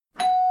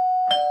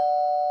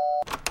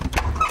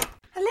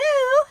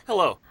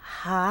Hello.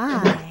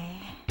 Hi.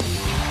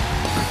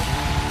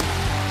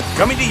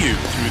 Coming to you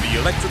through the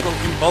electrical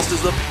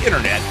impulses of the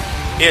internet,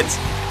 it's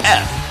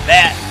F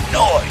That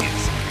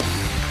Noise.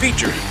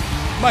 Featuring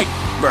Mike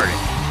Burdick,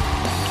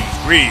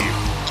 Keith Reeve,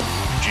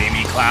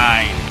 Jamie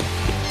Klein,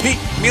 Pete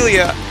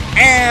Melia,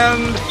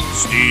 and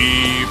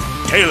Steve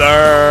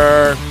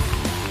Taylor.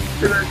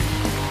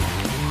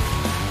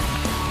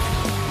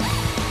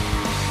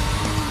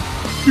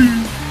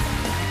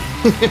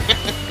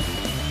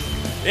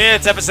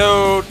 It's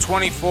episode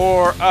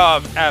 24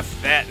 of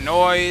F That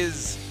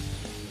Noise.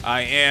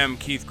 I am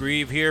Keith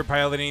Grieve here,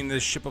 piloting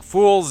this ship of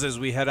fools as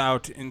we head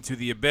out into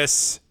the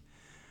abyss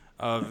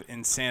of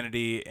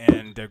insanity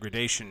and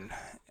degradation.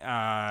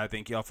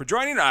 Thank you all for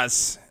joining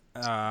us.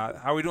 How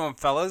are we doing,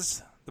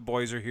 fellas? The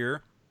boys are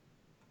here.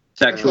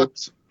 Sexual.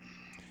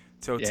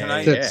 So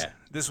tonight,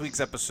 this week's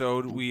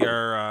episode, we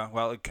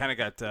are, it kind of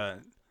got,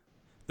 the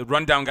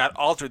rundown got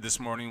altered this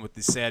morning with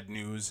the sad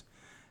news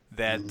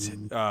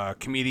that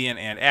comedian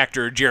and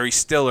actor Jerry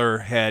Stiller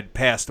had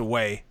passed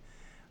away.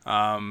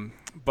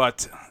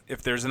 But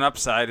if there's an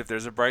upside, if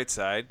there's a bright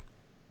side,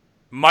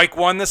 Mike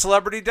won the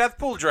Celebrity Death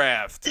Pool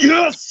draft.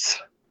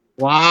 Yes!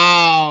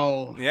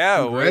 Wow.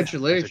 Yeah.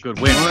 Congratulations. That's a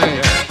good win.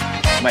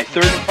 My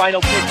third and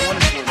final pick won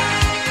it for me.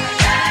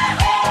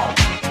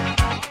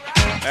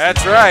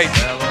 That's right.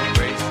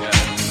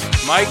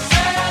 Mike,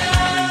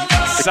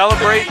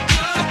 celebrate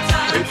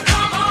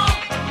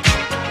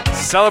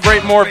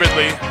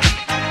morbidly,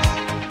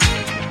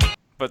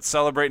 but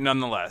celebrate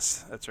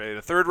nonetheless. That's right.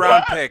 The third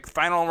round pick,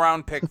 final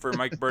round pick for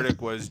Mike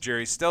Burdick was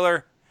Jerry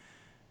Stiller,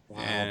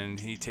 and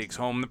he takes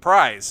home the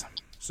prize.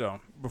 So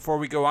before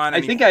we go on,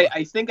 I think I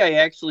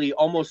actually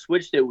almost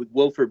switched it with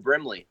Wilford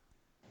Brimley.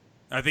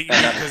 I think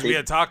because we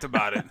had talked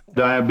about it.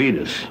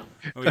 Diabetes.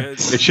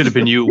 It should have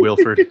been you,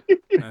 Wilford.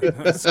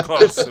 That's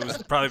close. It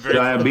was probably very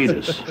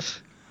Diabetes.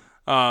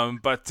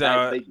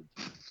 close.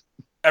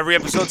 Every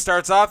episode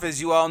starts off, as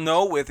you all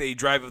know, with a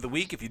drive of the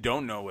week. If you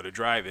don't know what a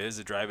drive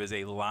is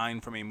a line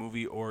from a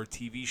movie or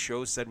TV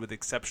show said with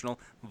exceptional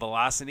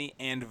velocity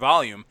and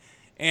volume.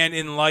 And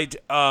in light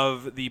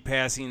of the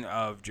passing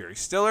of Jerry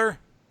Stiller,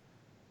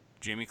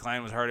 Jamie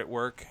Klein was hard at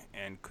work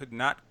and could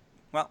not.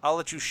 Well, I'll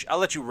let you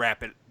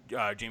wrap it,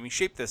 Jamie.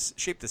 Shape this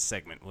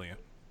segment, will you?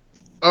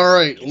 All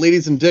right,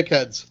 ladies and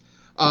dickheads.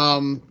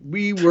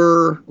 We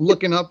were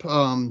looking up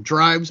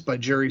drives by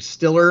Jerry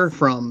Stiller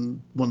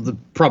from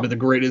probably the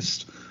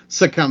greatest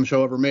sitcom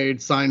show ever made,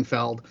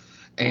 Seinfeld,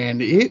 and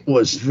it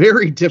was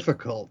very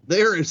difficult.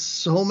 There is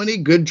so many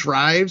good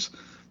drives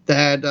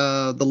that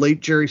the late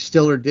Jerry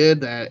Stiller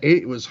did that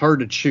it was hard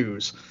to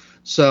choose.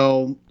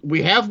 So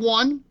we have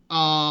one.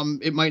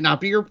 It might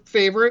not be your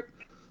favorite.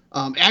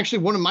 Actually,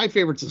 one of my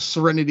favorites is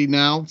Serenity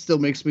Now. Still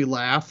makes me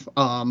laugh.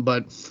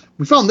 But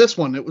we found this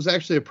one. It was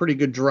actually a pretty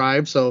good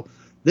drive. So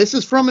this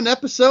is from an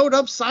episode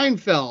of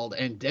Seinfeld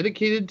and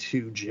dedicated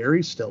to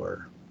Jerry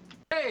Stiller.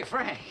 Hey,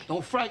 Frank.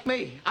 Don't frank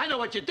me. I know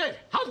what you did.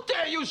 How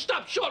dare you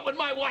stop short with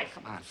my wife?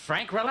 Come on,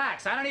 Frank,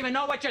 relax. I don't even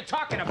know what you're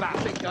talking about.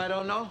 Think I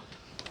don't know?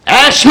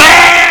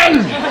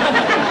 Ashman!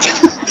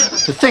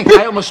 To think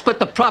I almost split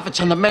the profits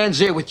on the man's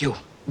ear with you.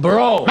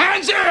 Bro.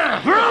 Man's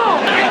ear!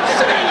 Bro!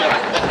 Man's ear!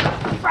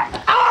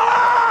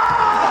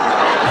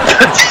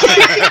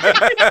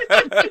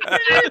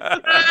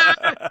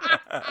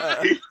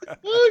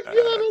 Oh,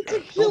 God, that's a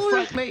killer. Don't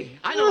frank me.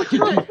 I know what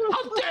you did.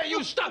 How dare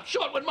you stop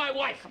short with my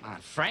wife? Come on,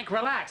 Frank,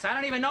 relax. I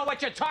don't even know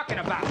what you're talking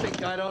about.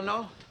 Think I don't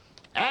know?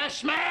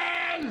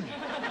 Ashman!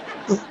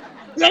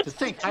 To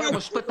think I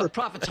almost split the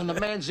profits on the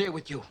man's ear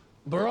with you.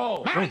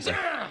 Bro. Man's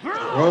ear!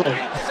 Bro!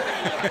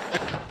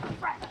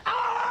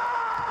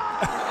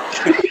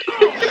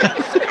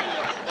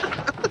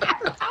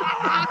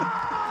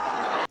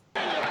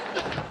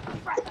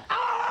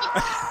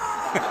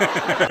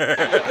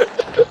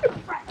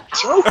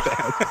 Joke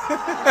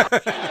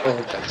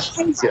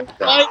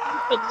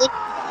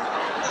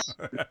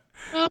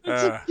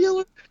It's a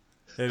killer. It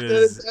That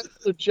is. is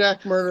a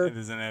Jack murder. It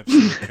is an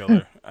absolute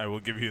killer. I will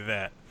give you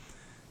that.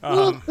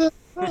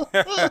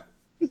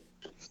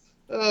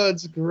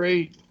 It's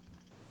great.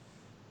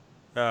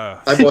 So,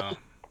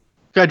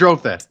 Guy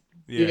drove that.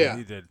 yeah,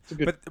 he did.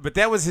 But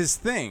that was his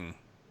thing,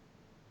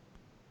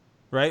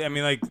 right? I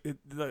mean,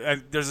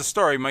 there's a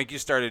story, Mike. You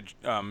started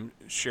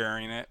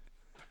sharing it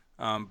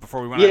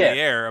before we went on the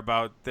air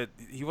about that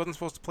he wasn't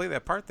supposed to play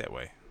that part that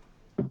way.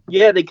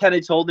 Yeah, they kind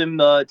of told him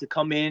to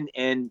come in,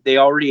 and they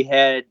already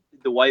had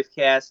the wife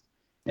cast,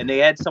 and they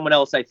had someone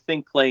else, I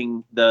think,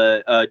 playing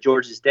the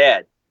George's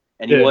dad,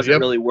 and he wasn't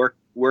really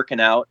working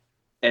out.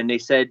 And they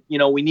said,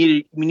 we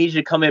need you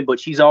to come in, but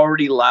she's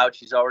already loud,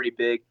 she's already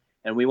big,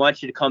 and we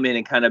want you to come in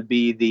and kind of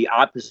be the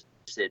opposite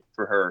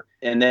for her.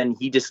 And then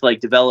he just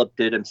developed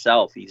it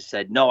himself. He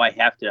said, no, I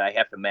have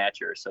to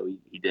match her. So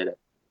he did it,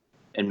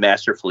 and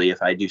masterfully,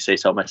 if I do say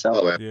so myself.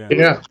 Oh,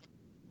 Yeah.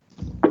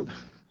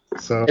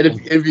 So, and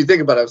if you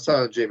think about it, I was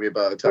talking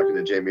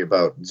to Jamie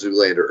about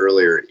Zoolander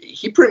earlier.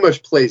 He pretty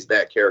much plays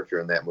that character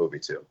in that movie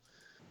too.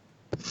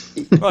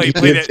 Well, he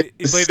played it.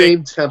 The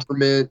same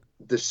temperament,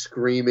 the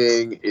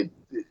screaming.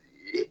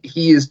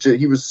 he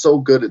was so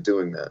good at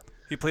doing that.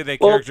 He played that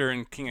character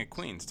in King of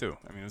Queens too.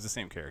 I mean, it was the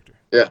same character.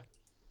 Yeah.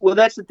 Well,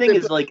 that's the thing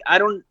is like I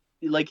don't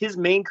like his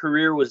main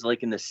career was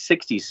like in the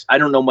 '60s. I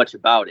don't know much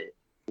about it.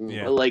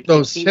 Yeah. But, like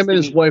him and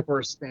his wife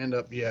were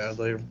stand-up. Yeah,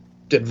 they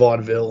did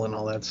vaudeville and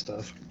all that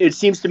stuff. It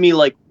seems to me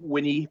like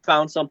when he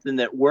found something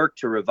that worked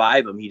to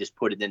revive him, he just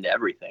put it into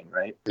everything,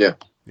 right? Yeah.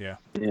 Yeah.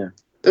 Yeah.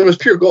 It was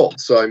pure gold.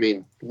 So I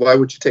mean, why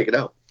would you take it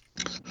out?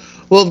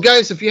 Well,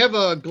 guys, if you have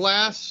a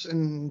glass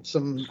and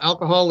some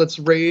alcohol, let's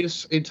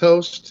raise a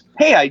toast.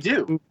 Hey, I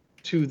do.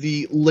 To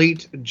the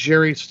late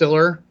Jerry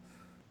Stiller.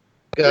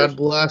 God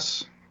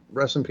bless.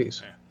 Rest in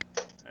peace. Yeah.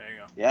 There you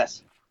go.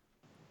 Yes.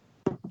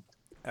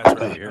 That's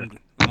right.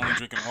 I'm only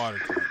drinking water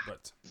tonight,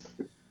 but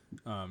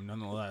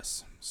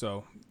nonetheless.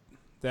 So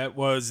that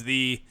was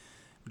the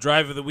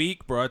Drive of the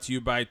Week, brought to you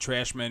by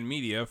Trashman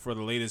Media. For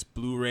the latest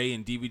Blu-ray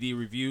and DVD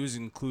reviews,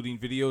 including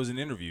videos and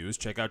interviews,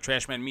 check out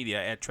Trashman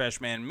Media at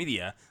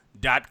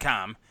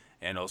trashmanmedia.com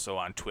and also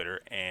on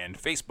Twitter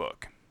and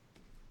Facebook.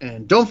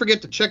 And don't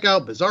forget to check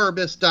out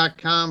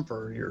bizarreabyss.com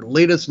for your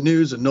latest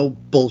news and no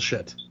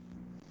bullshit.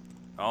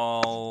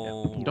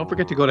 Oh. Don't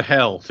forget to go to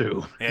hell,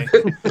 too. Yeah.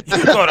 You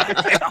go to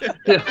hell.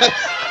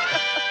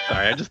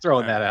 Sorry, I'm just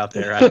throwing that out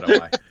there. I don't know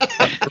why.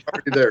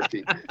 There,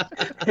 Pete.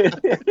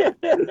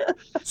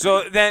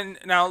 So then,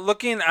 now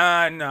looking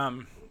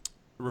on,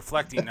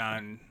 reflecting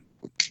on,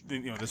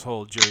 this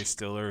whole Jerry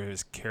Stiller,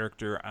 his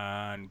character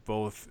on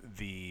both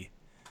the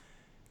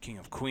King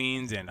of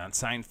Queens and on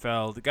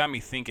Seinfeld, it got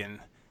me thinking,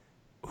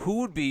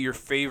 who would be your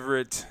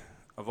favorite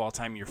of all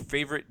time, your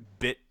favorite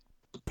bit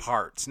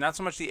parts? Not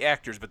so much the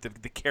actors, but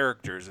the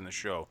characters in the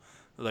show.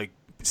 Like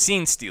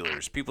scene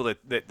stealers, people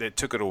that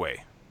took it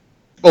away.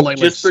 Oh, like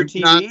just for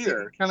TV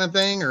or kind of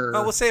thing, or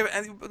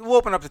we'll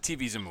open up to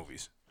TVs and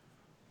movies.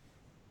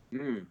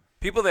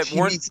 People that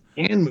weren't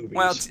and movies.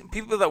 Well,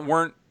 people that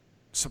weren't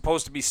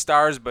supposed to be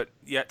stars, but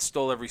yet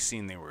stole every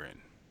scene they were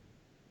in.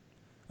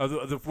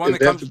 The one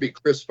that have comes to be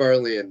Chris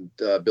Farley and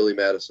Billy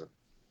Madison.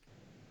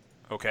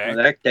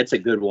 Okay, that's a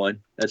good one.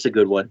 That's a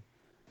good one.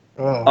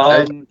 Oh,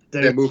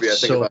 that movie, I think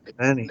so about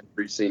many.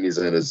 Every scene he's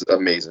in is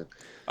amazing.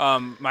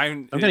 I'm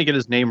gonna get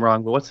his name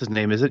wrong, but what's his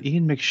name? Is it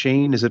Ian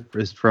McShane? Is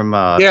from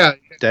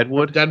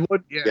Deadwood?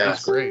 Deadwood, yeah,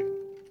 that's great.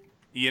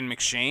 Ian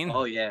McShane.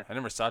 Oh yeah, I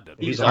never saw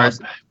Deadwood. He's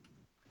awesome.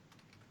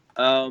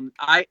 I'm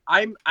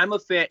a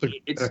fan.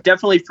 It's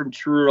definitely from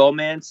True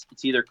Romance.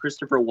 It's either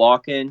Christopher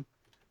Walken,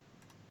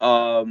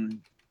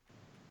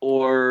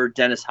 or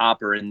Dennis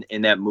Hopper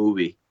in that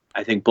movie.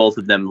 I think both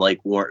of them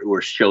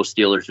were show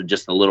stealers with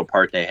just a little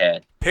part they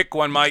had. Pick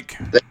one, Mike.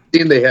 That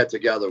scene they had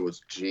together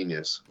was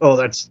genius. Oh,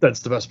 that's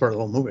the best part of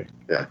the whole movie.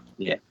 Yeah.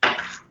 Yeah.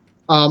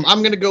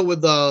 I'm gonna go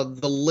with the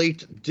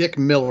late Dick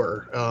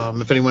Miller.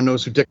 If anyone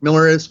knows who Dick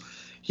Miller is,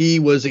 he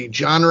was a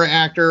genre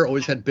actor.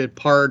 Always had bit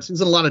parts. He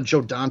was in a lot of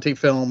Joe Dante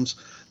films.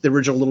 The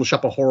original Little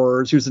Shop of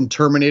Horrors. He was in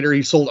Terminator.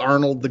 He sold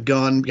Arnold the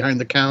gun behind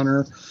the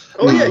counter.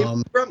 Oh yeah, he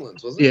was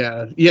Gremlins, wasn't he?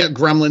 Yeah,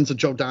 Gremlins, a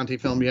Joe Dante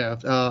film. Yeah,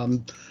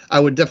 I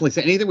would definitely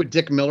say anything with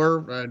Dick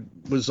Miller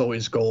was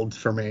always gold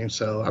for me.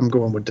 So I'm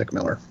going with Dick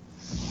Miller.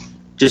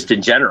 Just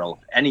in general,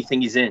 anything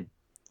he's in.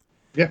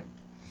 Yeah.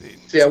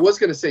 See, I was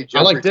gonna say Jeffrey,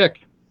 I like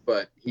Dick,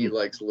 but he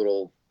likes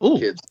little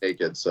kids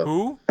naked. So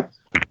who?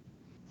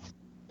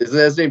 Isn't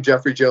that his name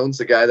Jeffrey Jones,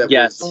 the guy that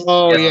yes. was?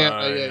 Oh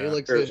yeah. He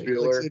likes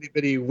itty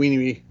bitty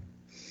weenie.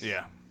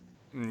 Yeah.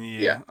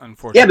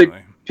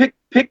 Unfortunately. Yeah, but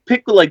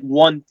pick like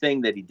one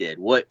thing that he did.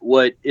 What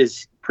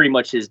is pretty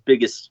much his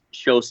biggest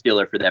show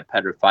stealer for that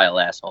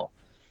pedophile asshole?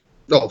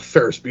 Oh,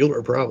 Ferris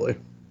Bueller, probably.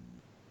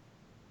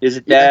 Is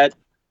it that?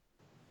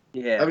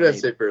 Yeah, I would have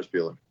to say Ferris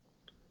Bueller.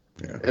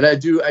 Yeah. And I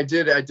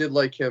did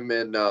like him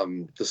in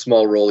the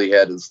small role he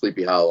had in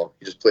Sleepy Hollow.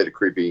 He just played a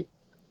creepy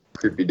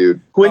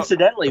dude.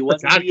 Coincidentally,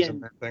 wasn't he in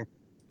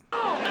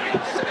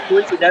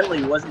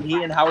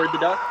Howard the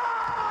Duck?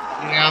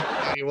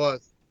 Yeah, he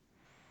was.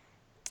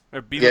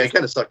 Yeah, he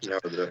kind of sucked in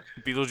Howard the Duck.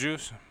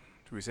 Beetlejuice?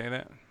 Did we say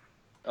that?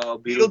 Oh,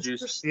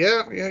 Beetlejuice.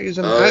 Yeah, he's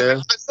in.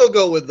 I still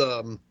go with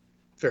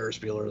Ferris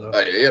Bueller though. Oh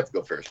yeah, you have to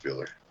go Ferris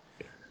Bueller.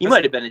 He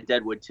might have been in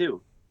Deadwood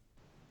too.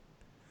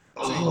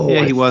 Oh,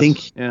 yeah, he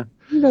was.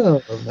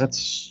 No,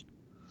 that's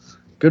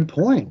good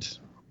point.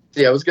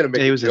 Yeah, I was gonna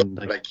make he was a joke, in,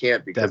 but I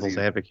can't because Devil's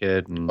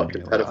Advocate and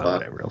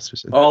whatever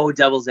else. Oh,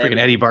 Devil's Advocate.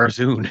 Freaking Eddie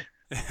Barzoon.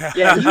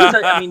 Yeah,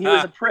 he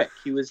was a prick.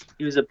 He was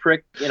a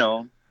prick.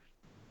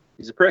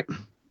 He's a prick.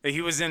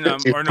 He was in.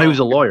 He was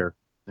a lawyer.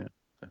 Yeah.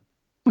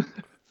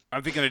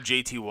 I'm thinking of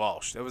J.T.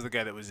 Walsh. That was the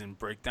guy that was in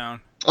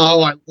Breakdown.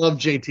 Oh, I love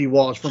J.T.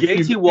 Walsh.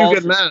 J.T.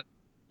 Walsh.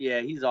 Yeah,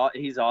 he's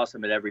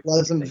awesome at everything.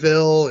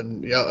 Pleasantville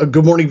and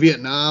Good Morning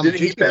Vietnam. Did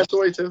he pass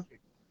away too?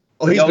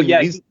 Oh,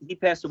 he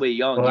passed away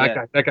young. Oh,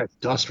 that guy's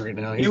dust right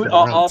now. He was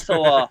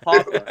also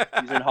Hoffa.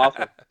 He's in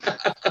Hoffa.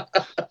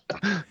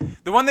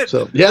 The one that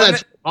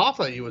that's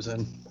Hoffa he was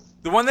in.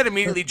 The one that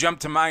immediately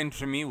jumped to mind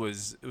for me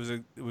was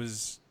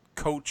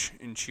Coach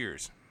in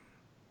Cheers.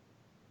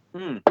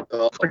 Oh,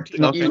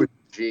 he was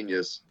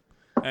genius.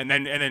 And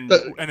then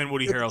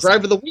Woody Harrelson.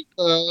 Drive of the Week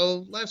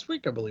last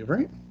week, I believe,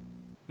 right?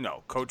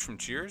 No, Coach from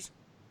Cheers.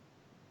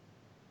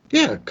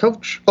 Yeah,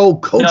 Coach. Oh,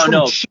 Coach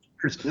from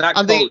Cheers. Not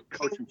Coach.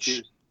 Coach from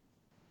Cheers.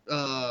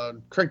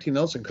 Craig T.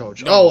 Nelson,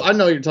 Coach. No. Oh, I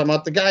know you're talking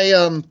about the guy.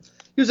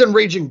 He was in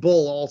Raging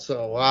Bull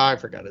also. I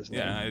forgot his name.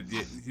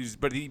 Yeah,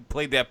 but he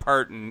played that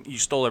part, and he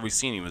stole every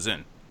scene he was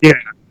in. Yeah,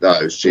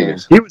 it was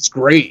genius. He was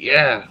great.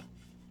 Yeah.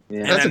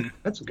 Yeah.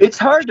 That's a good it's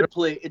hard to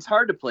play. It's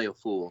hard to play a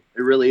fool.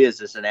 It really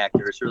is as an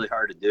actor. It's really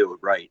hard to do it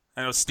right.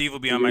 I know Steve will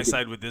be on my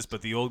side with this,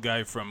 but the old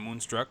guy from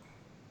Moonstruck.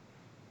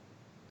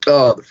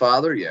 Oh, the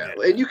father, yeah.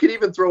 And you could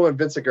even throw in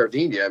Vincent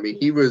Gardenia. I mean,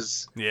 he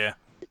was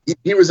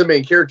he was a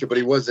main character, but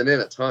he wasn't in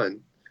a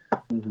ton.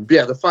 Mm-hmm.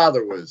 Yeah, the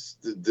father was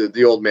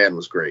the old man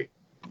was great.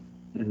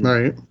 Mm-hmm.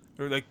 Right.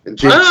 Like, and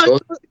James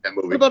that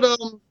movie.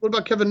 What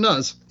about Kevin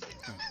Nuz?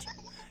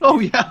 Oh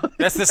yeah,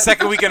 that's the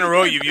second week in a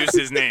row you've used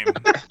his name.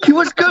 He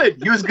was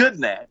good. He was good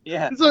in that.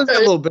 Yeah, he's got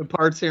little bit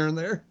parts here and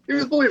there. He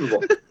was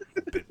believable.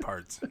 Bit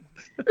parts.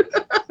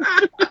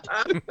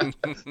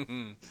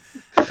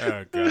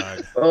 Oh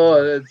God.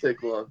 Oh, that didn't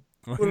take long.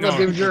 What about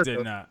David Jerk?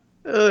 Did not.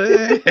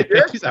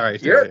 He's all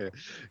right.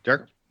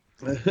 Jerk.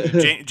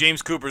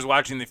 James Cooper's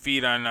watching the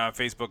feed on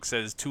Facebook.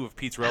 Says 2 of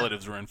Pete's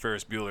relatives were in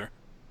Ferris Bueller.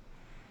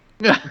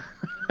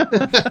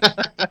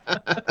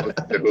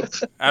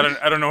 I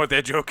don't know what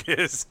that joke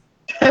is.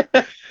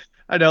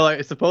 I know.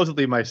 Like,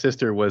 supposedly, my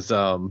sister was.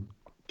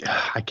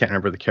 I can't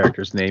remember the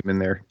character's name in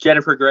there.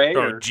 Jennifer Grey.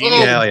 Oh, Jeannie.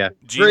 Yeah.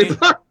 Jeannie.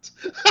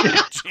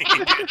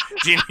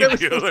 Jeannie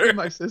Bueller.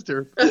 My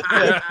sister.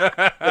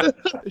 Yeah.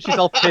 She's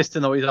all pissed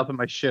and always up in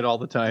my shit all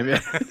the time. Yeah.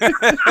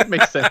 That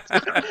makes sense.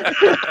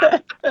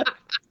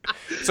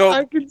 So,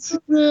 I can see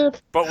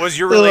that. But was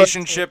your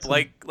relationship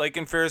like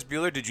in Ferris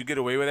Bueller? Did you get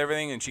away with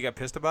everything and she got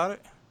pissed about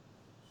it?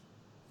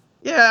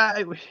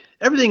 Yeah,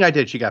 everything I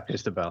did, she got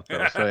pissed about.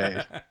 Though, so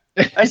yeah.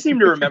 I seem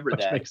to remember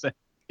that. Makes sense.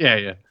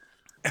 Yeah.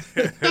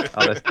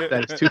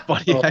 That is too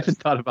funny. I haven't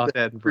thought about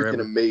that in forever.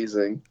 Freaking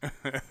amazing.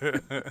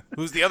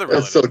 Who's the other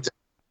relative? That's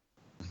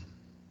so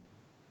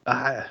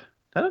I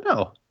don't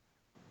know.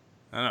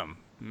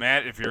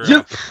 Matt, if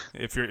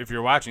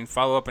you're watching,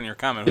 follow up on your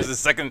comment. Who's the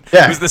second?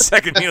 Who's the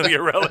second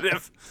Amelia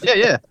relative?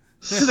 Yeah.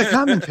 This is a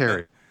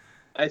commentary.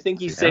 I think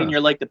he's saying you're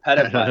like the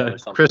pedophile or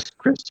something.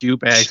 Chris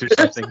Eubanks or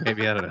something.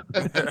 Maybe, I don't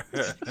know.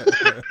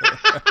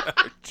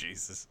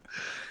 Jesus.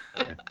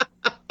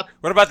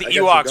 What about the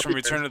Ewoks from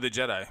Return of the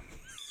Jedi?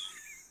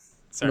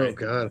 Sorry. Oh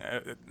God.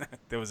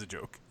 That was a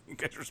joke. You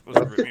guys were supposed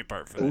to rip me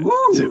apart for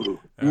that.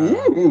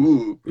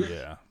 Ooh.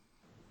 Yeah.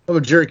 How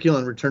about Jerry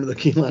Keelan, Return of the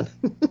Keelan?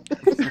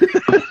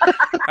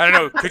 I don't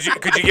know. Could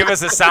you give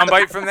us a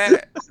soundbite from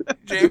that,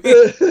 Jamie?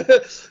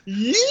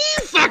 You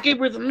fucking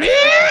with me?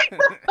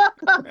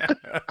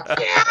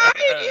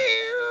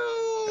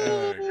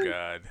 Oh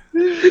God.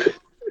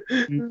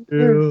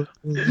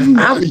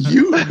 I'm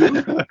you.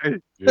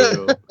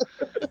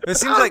 It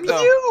seems like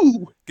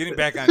though, getting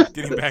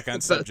back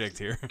on subject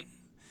here.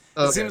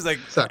 Okay. It seems like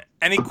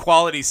any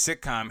quality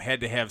sitcom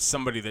had to have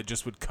somebody that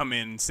just would come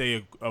in,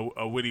 say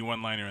a witty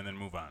one-liner, and then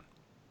move on.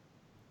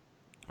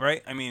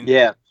 Right? I mean,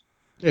 yeah.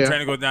 I'm trying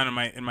to go down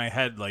in my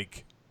head.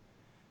 Like,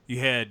 you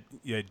had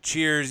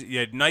Cheers, you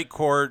had Night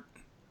Court.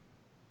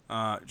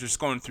 Just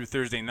going through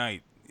Thursday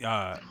night,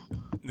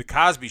 the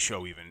Cosby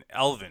Show, even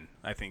Elvin,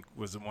 I think,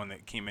 was the one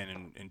that came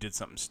in and did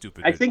something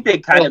stupid. I think they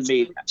kind of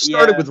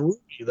started with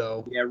Rudy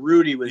though. Yeah,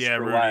 Rudy was for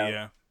Rudy, a while.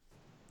 yeah.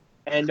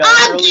 And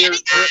earlier,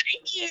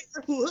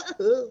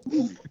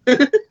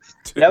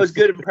 that was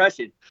good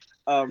impression.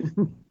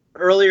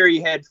 Earlier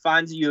you had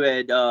Fonzie, you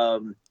had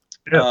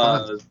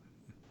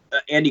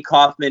Andy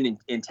Kaufman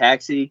in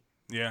Taxi.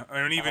 Yeah,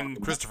 and even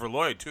Christopher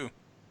Lloyd too.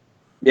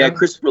 Yeah,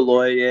 Christopher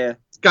Lloyd. Yeah.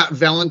 Scott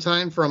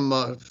Valentine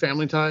from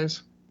Family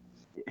Ties.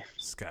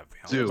 Scott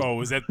Valentine. Oh,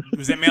 was that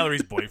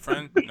Mallory's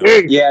boyfriend? No.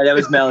 Yeah, that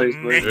was Mallory's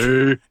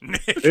boyfriend.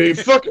 Hey,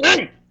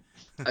 fucking.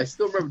 I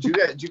still remember.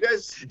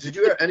 Did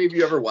any of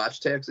you ever watch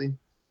Taxi?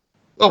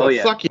 Oh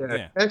yeah. Fuck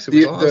yeah. Taxi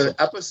was awesome. The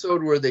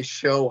episode where they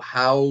show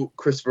how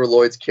Christopher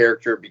Lloyd's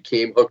character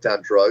became hooked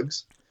on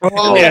drugs.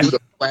 Oh, yeah. The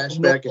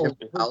flashback of him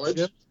in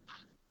college.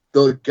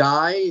 The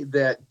guy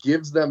that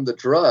gives them the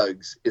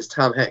drugs is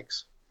Tom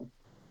Hanks.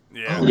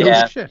 Yeah. Oh,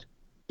 yeah. Shit.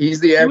 He's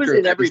the actor. He was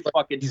in every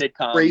fucking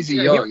sitcom. Crazy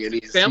young, and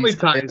he's Family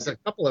Ties. A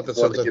couple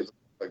episodes.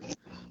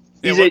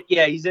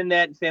 He's in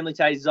that. Family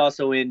Ties. He's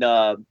also in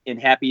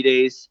Happy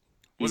Days.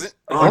 Was it?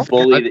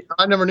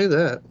 I never knew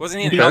that.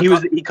 Wasn't he?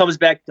 He comes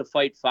back to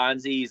fight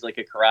Fonzie. He's like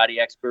a karate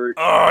expert.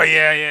 Oh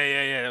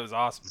yeah. That was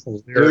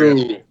awesome.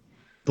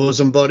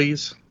 Bosom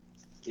buddies.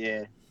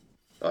 Yeah.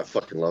 I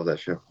fucking love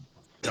that show.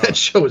 That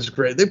show is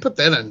great. They put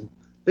that on.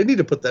 They need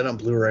to put that on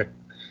Blu-ray.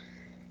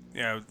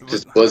 Yeah.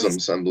 Just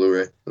Bosoms on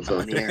Blu-ray. That's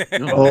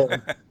all.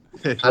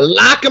 I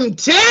like them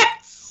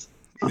tits.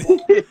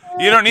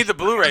 You don't need the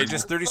Bluray,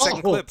 just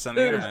 30-second clips on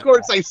the internet. Of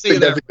course I see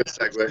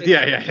that.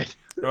 Yeah.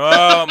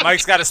 Oh,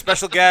 Mike's got a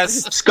special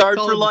guest. Scarred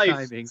for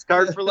life.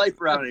 Scarred for life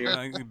around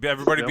here.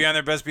 Everybody be on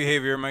their best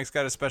behavior. Mike's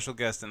got a special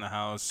guest in the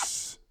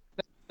house.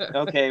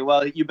 Okay,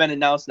 well, you've been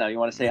announced now. You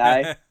want to say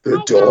hi?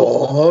 The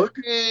dog.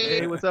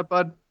 Hey, what's up,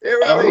 bud? Hey,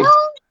 Robbie.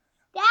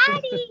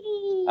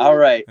 Daddy. All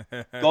right.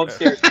 Go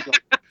upstairs.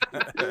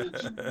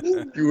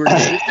 You were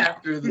just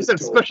after You this. said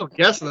special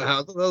guest in the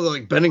house. Those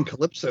like Ben and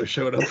Calypso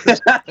showed up.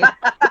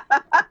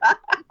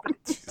 Or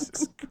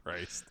Jesus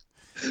Christ.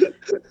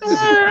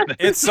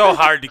 It's so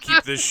hard to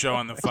keep this show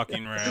on the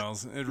fucking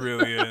rails. It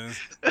really is.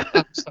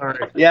 I'm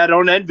sorry. Yeah, I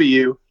don't envy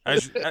you.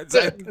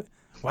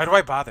 Why do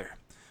I bother?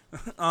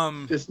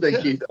 Just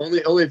think, Keith,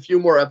 only a few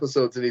more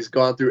episodes, and he's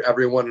gone through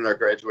everyone in our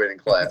graduating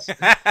class.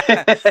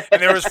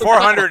 And there was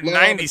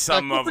 490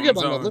 something of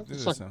them.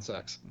 So.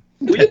 Sex.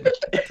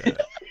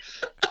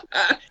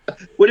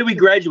 What did we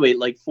graduate?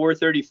 Like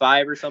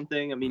 435 or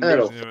something? I mean,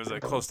 It was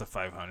like close to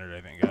 500,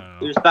 I think. I don't know.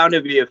 There's bound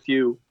to be a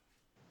few.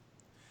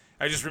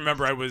 I just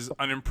remember I was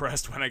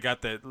unimpressed when I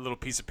got that little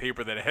piece of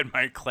paper that had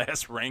my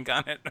class rank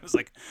on it. I was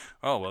like,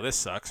 oh, well, this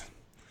sucks.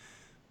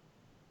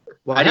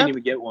 Well, I didn't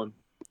even get one.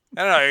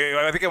 I don't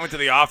know. I think I went to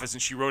the office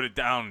and she wrote it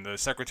down. The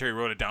secretary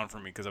wrote it down for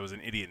me because I was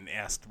an idiot and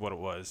asked what it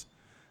was.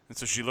 And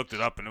so she looked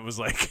it up and it was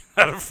like,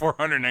 out of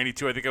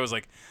 492, I think I was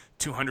like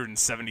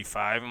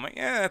 275. I'm like,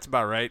 yeah, that's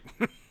about right.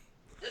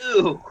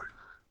 Ew.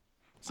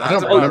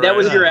 That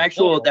was your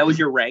actual, that was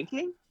your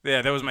ranking?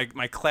 Yeah, that was my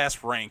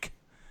class rank.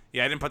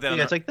 Yeah, I didn't put that on.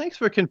 Yeah, it's like, thanks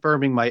for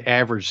confirming my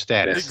average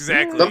status.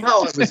 Exactly.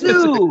 Somehow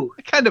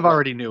I kind of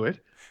already knew it.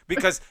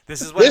 Because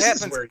this is what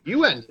happens. This is where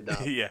you ended up.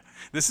 Yeah,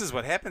 this is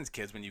what happens,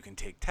 kids, when you can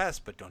take tests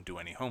but don't do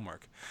any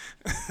homework.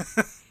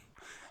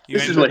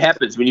 This is what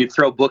happens when you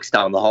throw books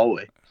down the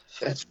hallway.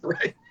 That's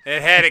right.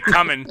 It had it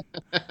coming.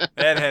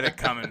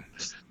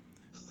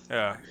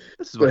 Yeah.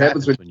 This is what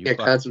happens when you can't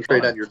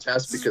concentrate on your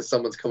test because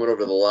someone's coming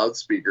over the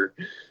loudspeaker.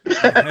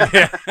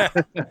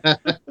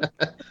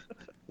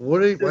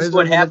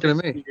 What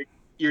happens?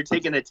 You're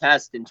taking a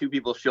test and two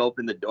people show up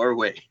in the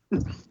doorway.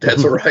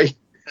 That's right.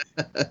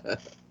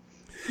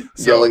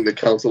 Yelling the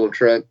Council of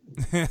Trent.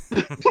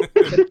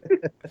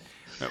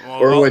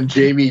 Or when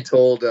Jamie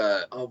told,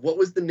 what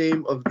was the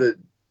name of the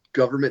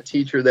government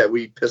teacher that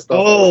we pissed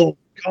off?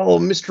 Oh,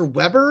 Mr.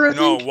 Weber?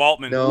 No,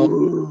 Waltman.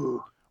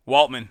 No.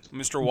 Waltman.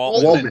 Mr.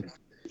 Waltman.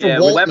 Yeah,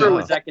 Weber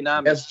was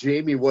economics. Asked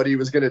Jamie what he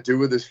was going to do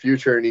with his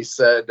future, and he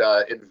said,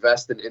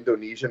 invest in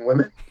Indonesian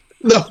women.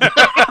 No.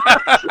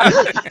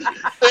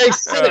 I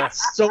said it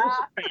so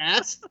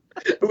fast.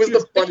 It was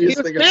the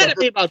funniest thing He was mad at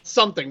me about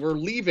something. We're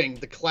leaving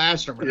the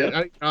classroom.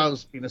 Yeah. I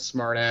was being a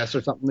smart ass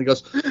or something. He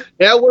goes,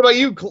 yeah, what about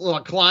you,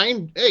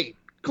 Klein? Hey,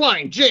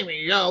 Klein,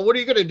 Jamie, what are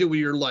you going to do with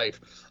your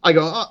life? I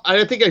go,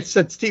 I think I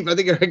said Steve. I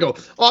go,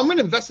 I'm going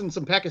to invest in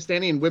some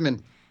Pakistani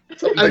women.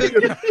 I think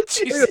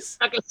it's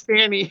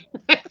Pakistani.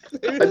 I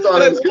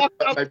thought I was going to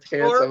my pants.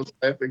 I was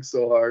laughing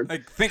so hard.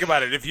 Like, think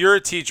about it. If you're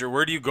a teacher,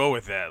 where do you go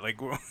with that? Like,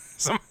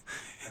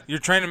 you're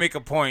trying to make a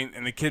point,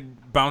 and the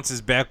kid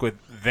bounces back with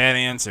that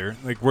answer.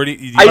 Like, where do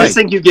you? I just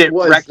think you get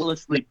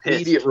recklessly pissed.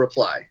 Immediate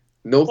reply.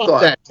 No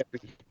thought.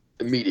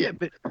 Immediate.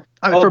 Yeah,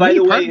 but, for me,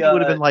 part of me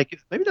would have been like,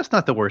 maybe that's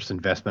not the worst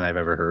investment I've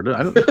ever heard.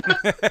 I don't,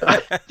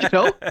 you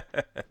know.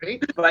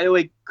 By the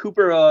way,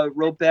 Cooper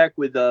wrote back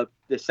with the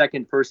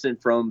second person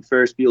from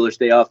Ferris Bueller's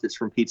Day Off that's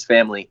from Pete's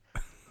family.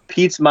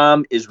 Pete's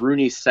mom is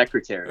Rooney's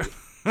secretary.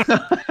 That's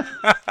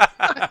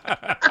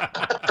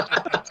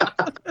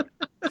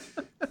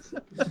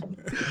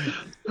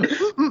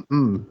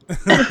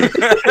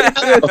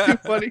too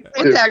funny.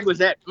 What tag was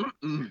that?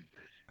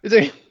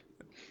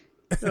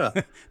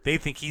 They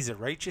think he's a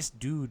righteous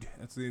dude.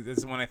 That's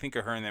when I think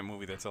of her in that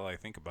movie. That's all I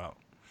think about.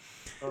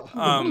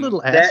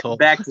 Little asshole.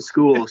 Back to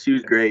School. She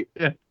was great.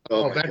 Yeah.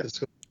 Back to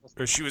School.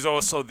 She was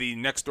also the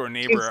next door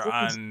neighbor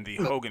on the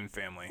Hogan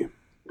Family.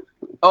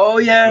 Oh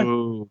yeah.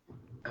 Ooh.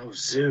 Oh,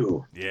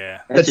 Zoo.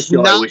 Yeah. That's a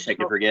show I wish I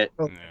could forget.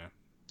 Yeah.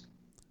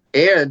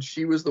 And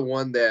she was the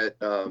one that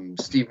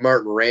Steve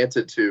Martin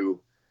ranted to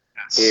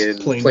in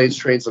Planes,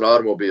 Trains, and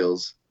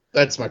Automobiles.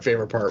 That's my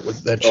favorite part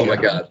with that. Oh my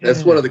God,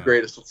 that's one of the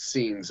greatest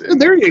scenes.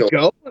 There you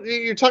go.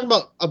 You're talking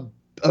about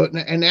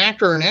an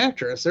actor or an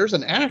actress. There's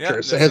an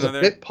actress that has a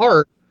bit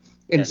part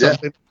in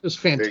something that's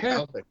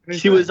fantastic.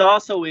 She was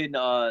also in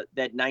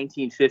that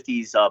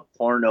 1950s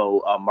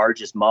porno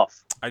Marge's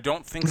Muff. I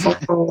don't think so.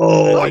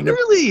 Oh,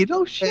 really?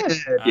 No shit.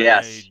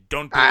 Yes. I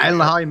don't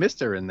know how I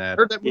missed her in that.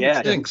 Heard that movie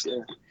stinks.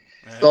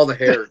 It's all the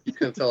hair. You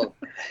couldn't tell.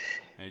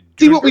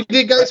 See what we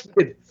did, guys?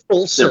 We did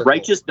full circle. The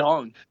Righteous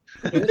Dong.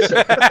 Righteous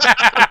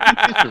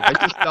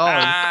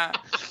Dong.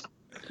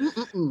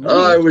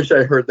 Oh, I wish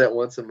I heard that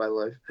once in my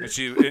life.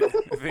 She was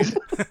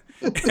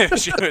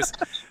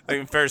like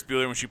in Ferris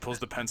Bueller when she pulls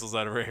the pencils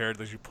out of her hair,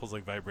 like she pulls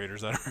like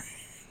vibrators out of her hair.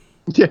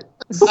 Yeah.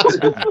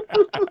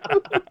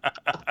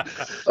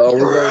 Oh,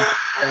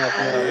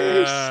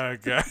 we're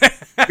going.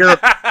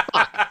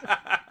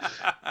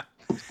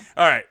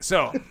 All right,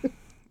 so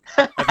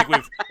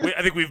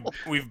I think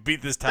we've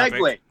beat this topic.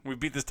 Segue. We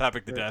beat this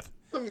topic to death.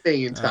 The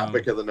main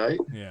topic of the night.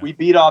 Yeah. We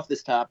beat off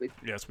this topic.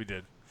 Yes, we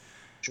did.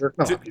 Sure.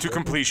 To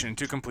completion.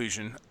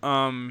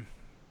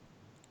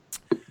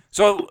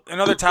 So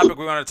another topic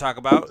we want to talk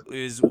about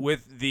is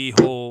with the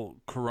whole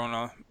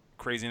Corona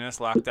craziness,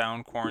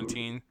 lockdown,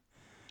 quarantine.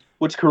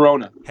 What's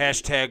Corona?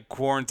 #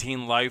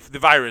 quarantine life. The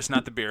virus,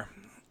 not the beer.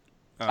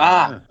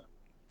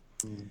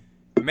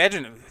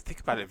 Imagine, think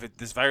about it. If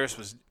this virus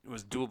was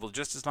doable,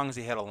 just as long as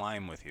you had a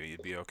lime with you,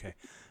 you'd be okay.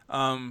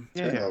 But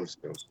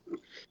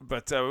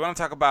we want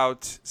to talk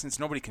about, since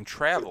nobody can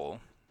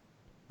travel,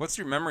 what's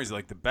your memories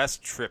like? The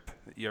best trip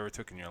that you ever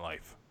took in your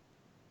life?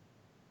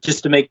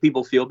 Just to make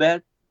people feel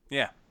bad?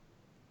 Yeah.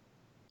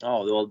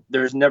 Oh, well,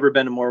 there's never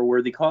been a more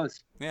worthy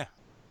cause. Yeah.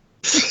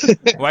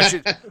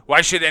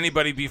 Why should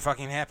anybody be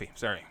fucking happy?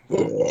 Sorry.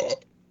 Whoa.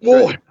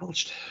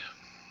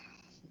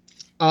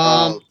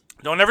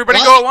 Don't everybody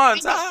go at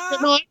once. No,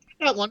 I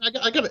got one.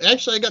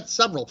 I got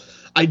several.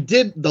 I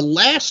did the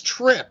last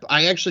trip.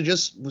 I actually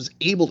just was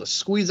able to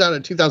squeeze out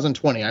in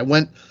 2020. I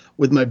went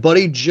with my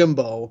buddy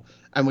Jimbo,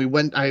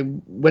 and I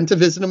went to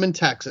visit him in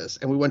Texas,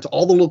 and we went to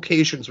all the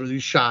locations where he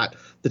shot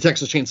the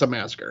Texas Chainsaw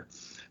Massacre.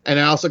 And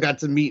I also got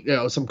to meet,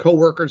 some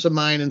coworkers of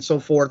mine and so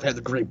forth. Had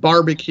a great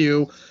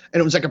barbecue,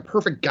 and it was like a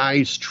perfect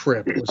guy's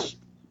trip. It was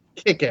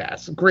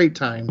kick-ass, great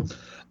time.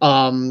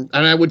 And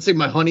I would say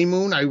my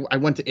honeymoon, I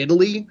went to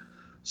Italy.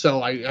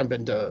 So I've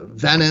been to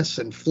Venice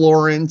and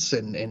Florence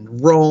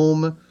and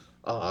Rome,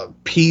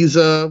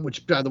 Pisa,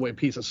 which, by the way,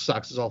 Pisa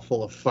sucks. It's all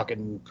full of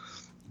fucking...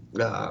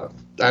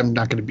 I'm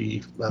not going to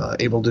be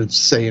able to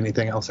say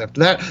anything else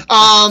after that.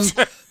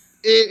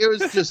 It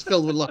was just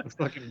filled with a lot of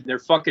fucking... Their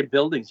fucking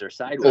buildings are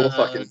sideways.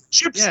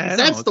 Gypsies,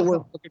 that's the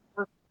word.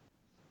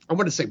 I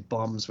want to say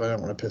bums, but I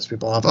don't want to piss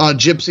people off.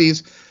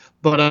 Gypsies.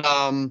 But,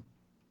 I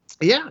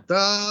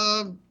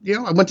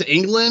went to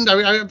England.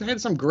 I've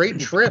had some great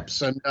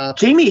trips. And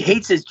Jamie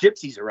hates his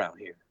gypsies around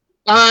here.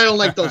 I don't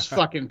like those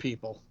fucking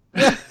people.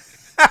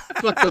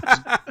 Fuck those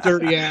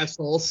dirty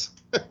assholes.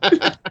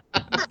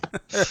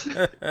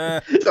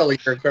 It's all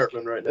like Kirk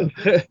Cartman right now.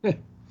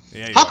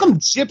 How come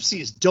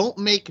gypsies don't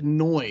make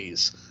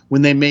noise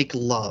when they make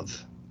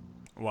love?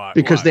 Why?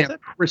 Because they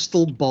have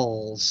crystal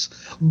balls.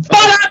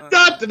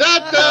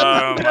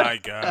 Oh my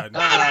God.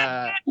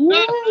 My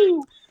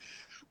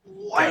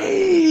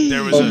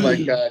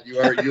God, you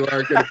are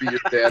going to be your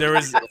dad.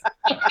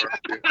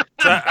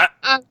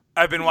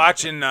 I've been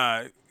watching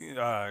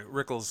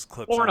Rickles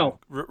clips,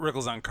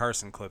 Rickles on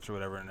Carson clips or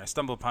whatever, and I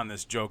stumbled upon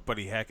this joke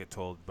Buddy Hackett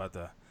told about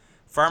the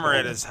farmer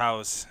at his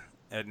house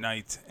at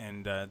night,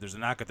 and there's a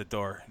knock at the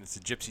door, and it's a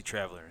gypsy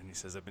traveler, and he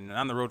says, "I've been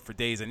on the road for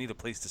days. I need a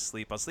place to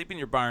sleep. I'll sleep in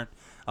your barn.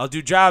 I'll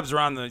do jobs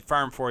around the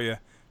farm for you.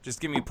 Just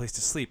give me a place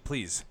to sleep,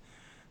 please."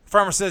 The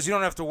farmer says, "You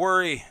don't have to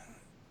worry.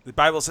 The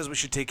Bible says we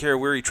should take care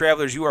of weary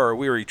travelers. You are a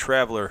weary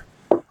traveler.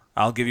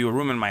 I'll give you a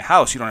room in my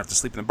house. You don't have to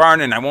sleep in the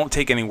barn, and I won't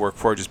take any work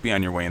for it. Just be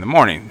on your way in the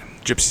morning."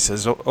 Gypsy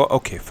says,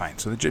 okay, fine.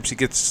 So the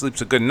gypsy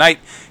sleeps a good night,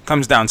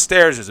 comes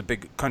downstairs. There's a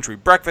big country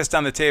breakfast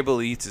on the table.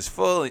 He eats his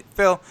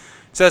fill.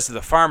 Says to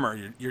the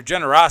farmer, your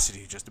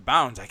generosity just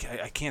abounds. I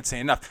can't say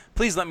enough.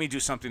 Please let me do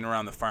something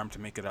around the farm to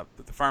make it up.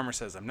 But the farmer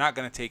says, "I'm not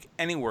going to take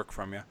any work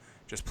from you.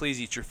 Just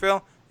please eat your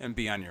fill and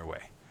be on your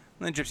way."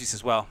 And the gypsy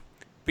says, "Well,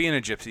 being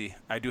a gypsy,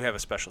 I do have a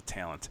special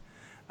talent.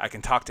 I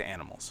can talk to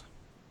animals.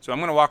 So I'm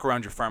going to walk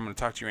around your farm. I'm going to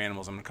talk to your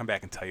animals. I'm going to come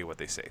back and tell you what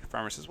they say." The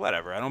farmer says,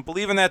 "Whatever. I don't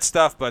believe in that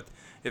stuff, but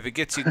if it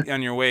gets you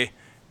on your way,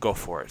 go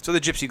for it." So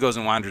the gypsy goes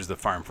and wanders the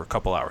farm for a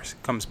couple hours.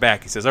 Comes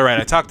back. He says, "All right,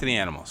 I talked to the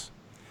animals.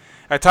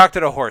 I talked to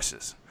the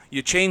horses.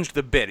 You changed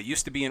the bit. It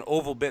used to be an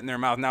oval bit in their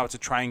mouth. Now it's a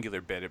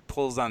triangular bit. It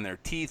pulls on their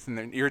teeth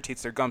and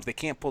irritates their gums. They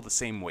can't pull the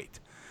same weight."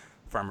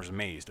 The farmer's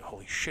amazed.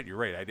 "Holy shit, you're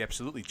right. I'd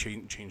absolutely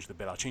change the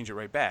bit. I'll change it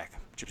right back."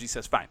 Gypsy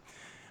says, "Fine.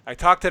 I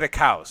talked to the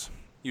cows.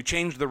 You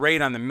changed the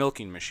rate on the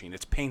milking machine.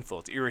 It's painful.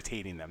 It's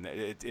irritating them.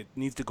 It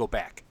needs to go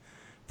back."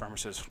 Farmer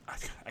says,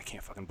 I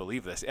can't fucking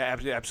believe this.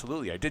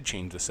 Absolutely, I did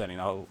change the setting.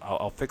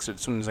 I'll fix it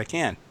as soon as I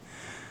can."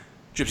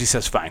 Gypsy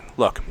says, "Fine.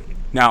 Look,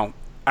 now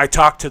I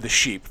talked to the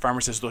sheep."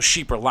 Farmer says, "Those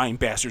sheep are lying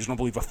bastards. Don't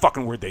believe a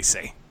fucking word they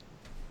say."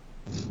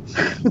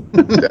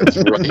 That's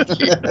right.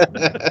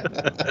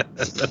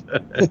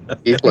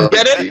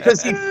 Get it?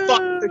 Because he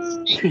fucked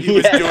the sheep. He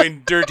was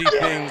doing dirty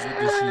things with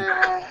the sheep.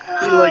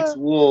 He likes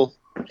wool.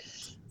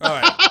 All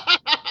right.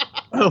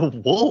 Oh,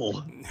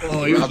 wool.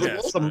 Oh, he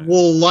was some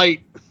wool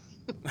light.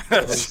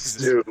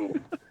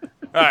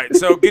 All right,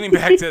 so getting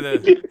back to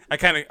the, I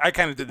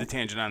kind of did the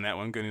tangent on that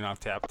one, getting off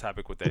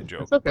topic with that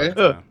joke. That's okay.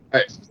 But, All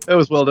right. That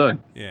was well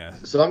done. Yeah.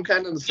 So I'm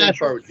kind of in the same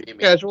part with Jamie.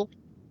 Casual.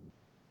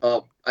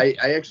 I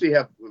actually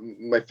have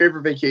my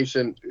favorite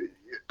vacation,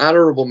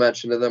 honorable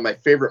mention, and then my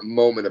favorite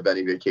moment of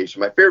any vacation.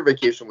 My favorite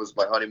vacation was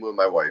my honeymoon with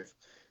my wife,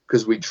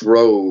 because we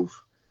drove.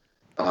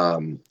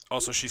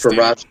 Also, she's from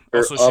standing,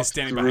 Rochester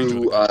standing behind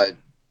you.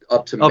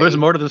 Up to Maine. Oh, there's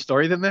more to the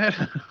story than that?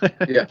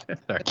 Yeah.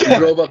 We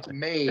drove up to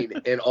Maine,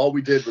 and all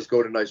we did was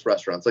go to nice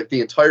restaurants. Like, the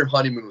entire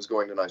honeymoon was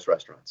going to nice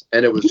restaurants.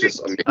 And it was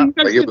just amazing.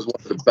 Like, it was one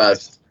of the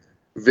best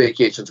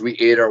vacations. We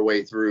ate our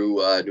way through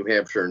New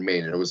Hampshire and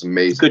Maine, and it was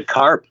amazing. Good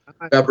carb.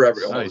 Never, ever.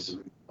 Nice.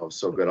 Oh, it was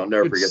so good. I'll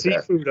never forget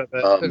seafood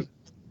that.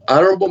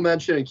 Honorable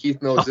mention, and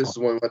Keith knows this, is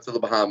when we went to the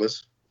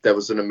Bahamas. That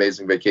was an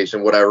amazing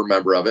vacation, what I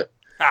remember of it.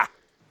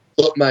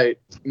 But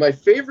my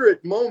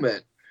favorite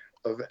moment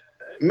of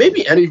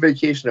maybe any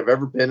vacation I've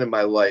ever been in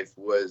my life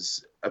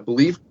was, I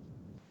believe,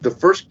 the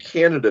first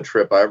Canada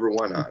trip I ever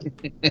went on.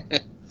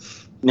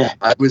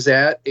 I was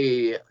at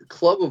a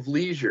club of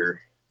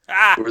leisure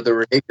where there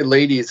were naked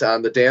ladies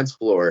on the dance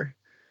floor.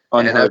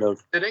 And I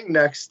was sitting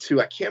next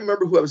to, I can't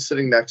remember who I was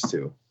sitting next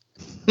to.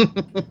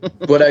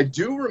 But I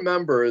do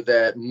remember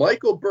that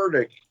Michael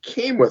Burdick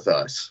came with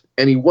us,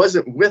 and he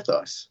wasn't with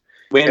us.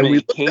 Wait a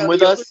minute, he came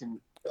with us?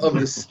 Of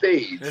the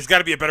stage. There's got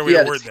to be a better way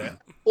to word that.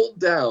 Pulled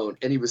down,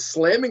 and he was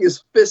slamming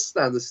his fists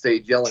on the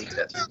stage, yelling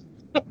tits.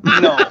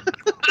 No.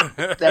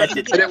 That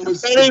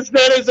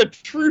is a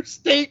true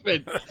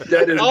statement.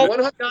 That is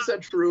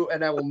 100% true,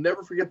 and I will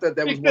never forget that.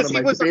 That was one of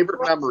my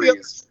favorite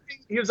memories.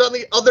 He was on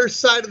the other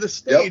side of the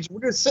stage. Yep.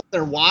 We were sitting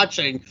there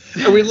watching,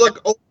 and we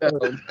look over,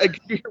 and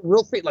you hear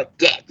real faint, like,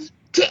 tits.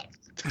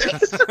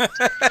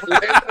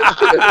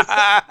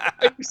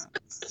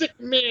 Sick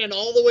man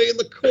all the way in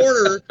the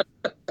corner,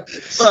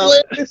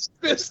 slammed his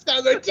fist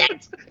on the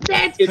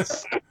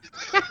tits.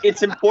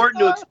 It's important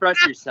to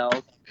express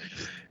yourself.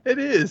 It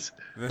is.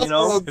 You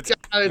know, God,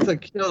 it's a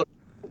killer.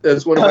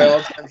 That's one of my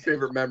all-time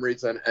favorite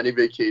memories on any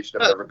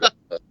vacation I've ever gone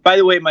on. By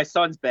the way, my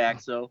son's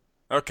back, so.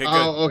 Okay, good.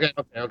 Oh,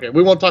 okay.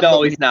 We won't talk about.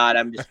 No, he's not.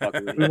 I'm just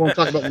fucking with you. We won't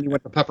talk about when you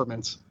went to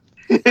Peppermints.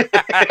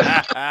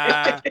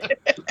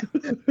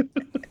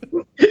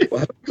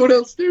 Well, go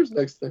downstairs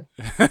next time.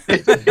 I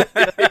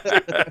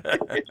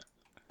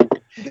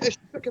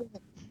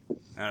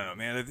don't know,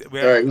 man. All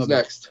right, who's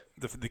next?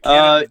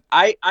 I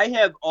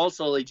have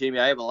also, like Jamie,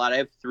 I have a lot. I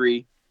have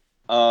 3.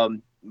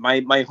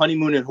 My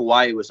honeymoon in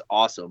Hawaii was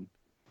awesome.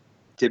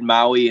 Did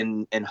Maui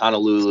and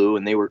Honolulu,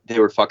 and they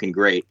were fucking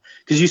great.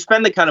 Because you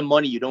spend the kind of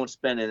money you don't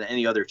spend in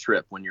any other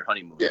trip when you're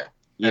honeymoon. Yeah.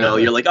 You know,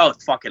 you're like, oh,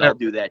 fuck it, I'll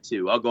do that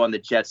too. I'll go on the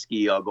jet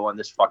ski. I'll go on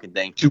this fucking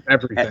thing. Do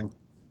everything.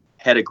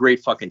 Had a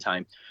great fucking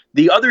time.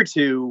 The other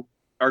 2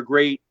 are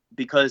great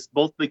because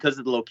of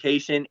the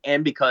location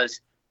and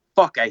because,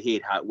 fuck, I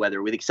hate hot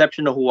weather. With the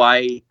exception of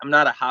Hawaii, I'm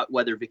not a hot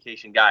weather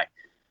vacation guy.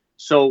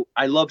 So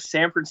I love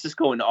San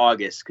Francisco in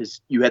August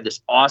because you had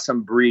this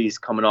awesome breeze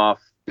coming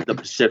off the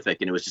Pacific,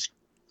 and it was just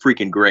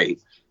freaking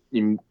great.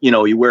 And, you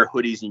know, you wear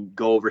hoodies and you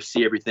go over,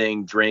 see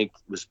everything, drink.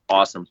 It was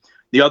awesome.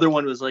 The other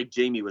one was like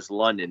Jamie, was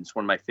London. It's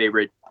one of my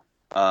favorite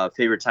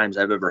times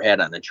I've ever had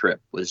on a trip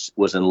was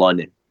in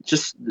London.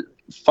 Just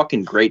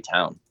fucking great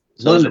town.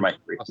 So those are my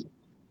 3. Awesome.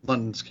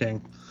 London's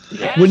king.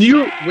 Yes. When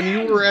you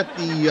were at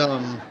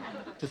the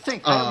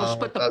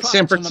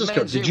San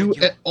Francisco, did you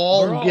at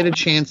all get a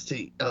chance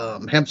to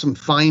have some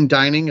fine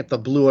dining at the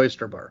Blue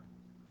Oyster Bar?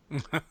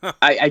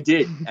 I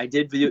did. I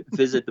did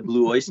visit the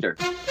Blue Oyster.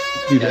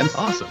 You did? That's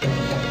awesome.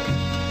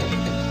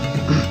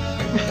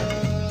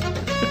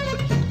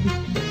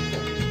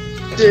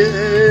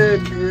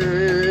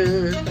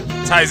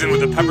 Ties in with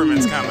the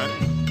Peppermints comment.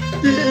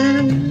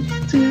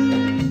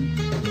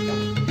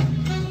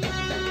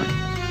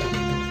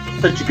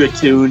 Such a good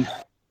tune.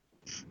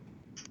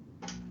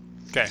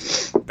 Okay,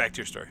 back to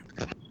your story.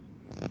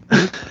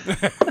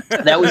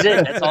 That was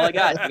it. That's all I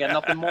got. I got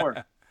nothing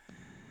more.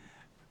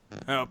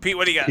 Oh, Pete,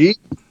 what do you got? Pete?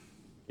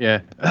 Yeah,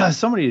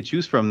 so many to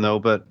choose from though,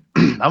 but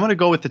I'm gonna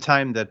go with the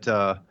time that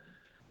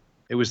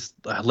it was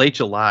late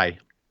July,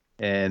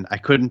 and I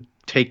couldn't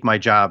take my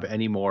job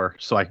anymore,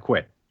 so I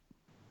quit.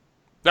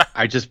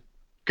 I just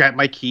got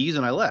my keys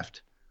and I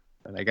left,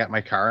 and I got my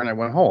car and I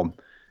went home.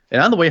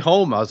 And on the way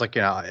home, I was like,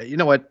 you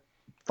know what?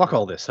 Fuck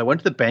all this. I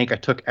went to the bank. I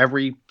took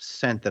every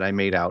cent that I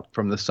made out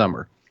from the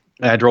summer,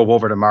 and I drove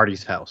over to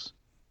Marty's house.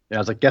 And I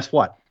was like, guess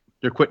what?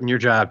 You're quitting your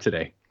job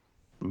today.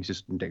 And he's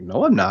just like,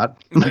 no, I'm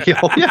not. I'm like,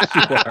 oh, yes,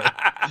 you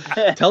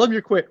are. Tell him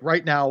you're quit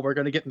right now. We're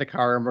going to get in the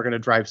car and we're going to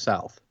drive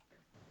south.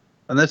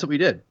 And that's what we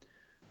did.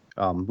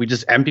 We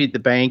just emptied the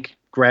bank,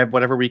 grabbed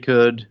whatever we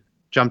could,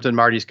 jumped in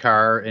Marty's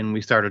car, and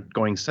we started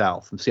going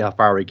south and see how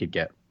far we could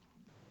get.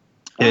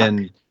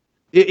 And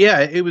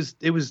it was,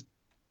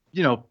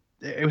 you know,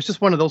 it was just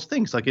one of those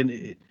things. Like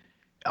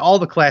all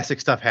the classic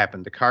stuff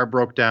happened. The car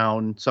broke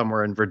down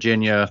somewhere in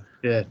Virginia.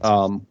 Yeah.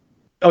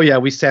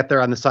 We sat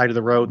there on the side of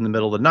the road in the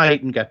middle of the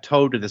night and got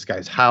towed to this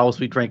guy's house.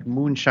 We drank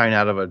moonshine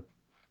out of a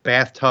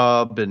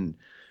bathtub, and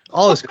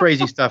all this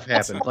crazy stuff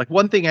happened. Like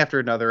one thing after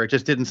another. It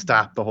just didn't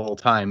stop the whole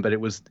time, but it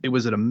was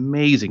an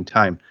amazing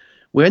time.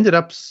 We went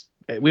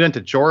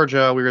to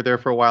Georgia. We were there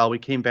for a while. We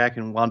came back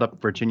and wound up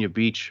at Virginia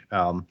Beach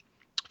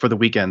for the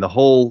weekend. The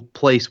whole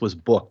place was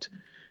booked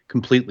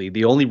completely.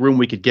 The only room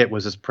we could get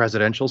was this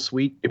presidential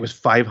suite. It was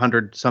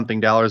 $500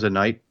 something a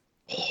night.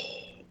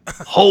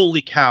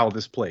 Holy cow,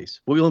 this place.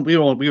 We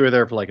were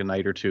there for like a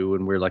night or two,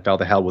 and we were like, oh,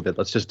 the hell with it.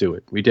 Let's just do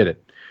it. We did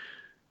it.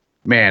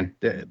 Man,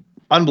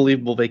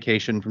 unbelievable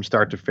vacation from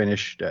start to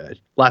finish.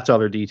 Lots of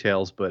other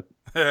details, but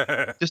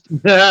just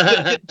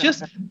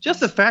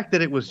the fact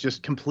that it was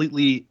just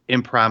completely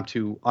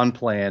impromptu,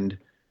 unplanned.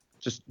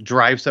 Just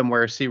drive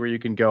somewhere, see where you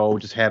can go,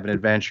 just have an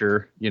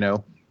adventure, you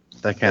know.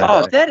 That kind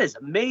of that is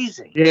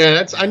amazing.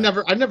 Yeah, I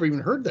never even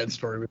heard that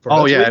story before.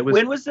 Oh, yeah.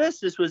 When was this?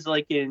 This was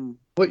like in...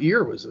 What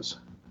year was this?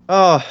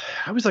 I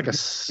was like I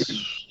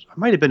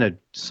might have been a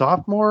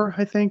sophomore,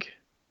 I think.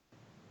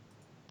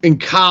 In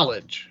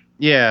college?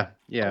 Yeah.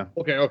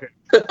 Okay.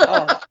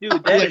 Oh,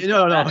 dude,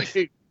 no.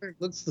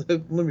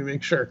 Let me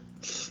make sure.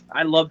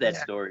 I love that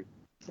story.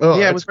 Oh,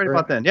 yeah, it was right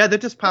about then. Yeah, that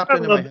just popped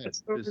into my head.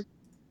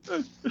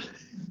 It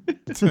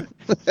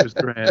was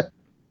great.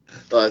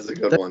 Oh, that's a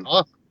good one.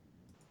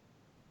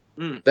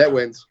 Awesome. That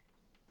wins.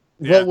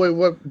 Yeah.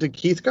 What did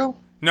Keith go?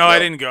 No, I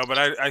didn't go, but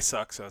I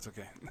suck, so it's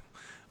okay.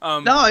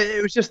 No,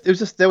 it was just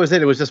that was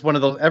it. It was just one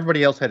of those.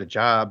 Everybody else had a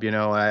job, you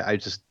know. I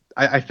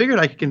figured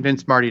I could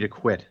convince Marty to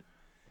quit.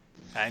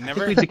 I We'd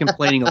never. be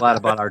complaining a lot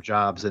about our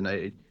jobs,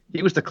 and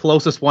he was the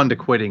closest one to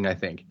quitting, I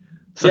think.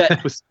 So Yeah.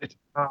 that was it.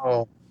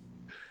 Oh,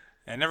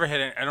 I never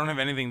had. I don't have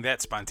anything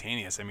that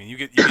spontaneous. I mean, you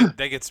get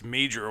that gets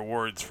major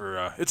awards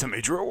for. It's a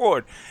major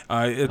award.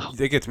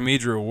 That gets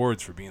major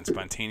awards for being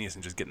spontaneous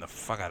and just getting the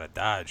fuck out of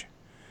Dodge.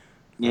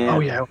 Yeah. Oh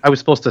yeah, I was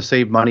supposed to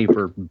save money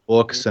for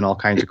books and all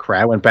kinds of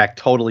crap. I went back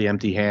totally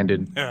empty-handed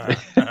in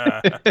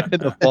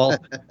the fall.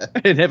 I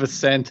didn't have a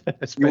cent.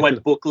 You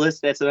went bookless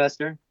that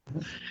semester?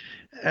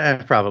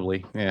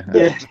 Probably,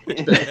 yeah.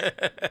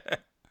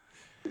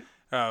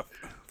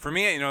 For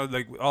me, you know,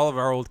 like all of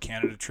our old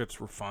Canada trips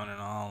were fun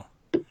and all.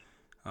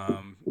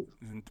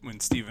 When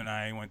Steve and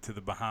I went to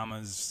the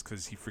Bahamas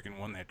because he freaking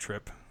won that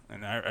trip,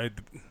 and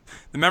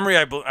the memory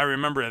I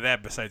remember of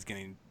that, besides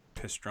getting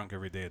pissed drunk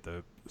every day at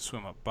the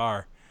swim up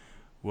bar,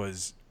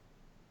 was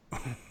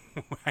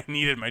I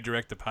needed my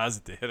direct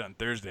deposit to hit on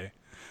Thursday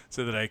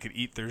so that I could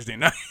eat Thursday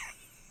night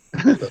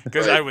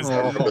because I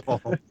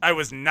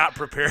was not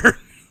prepared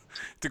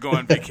to go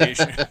on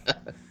vacation.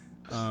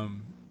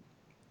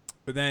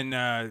 But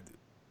then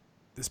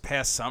this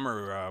past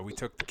summer we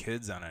took the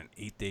kids on an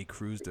 8-day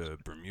cruise to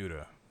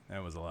Bermuda.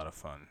 That was a lot of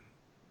fun.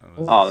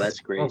 That's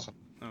great. awesome.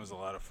 That was a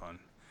lot of fun.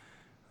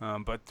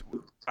 But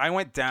I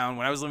went down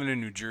when I was living in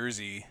New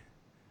Jersey.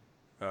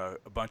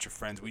 A bunch of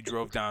friends. We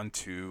drove down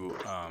to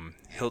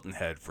Hilton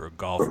Head for a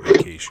golf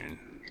vacation.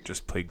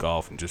 Just played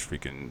golf and just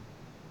freaking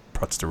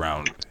putzed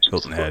around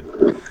Hilton Head.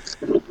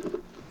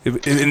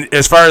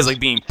 As far as like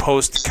being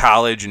post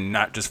college and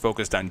not just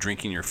focused on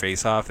drinking your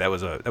face off, that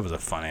was a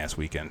fun ass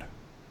weekend.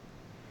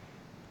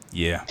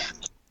 Yeah,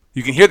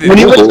 you can hear the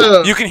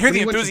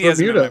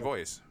enthusiasm in my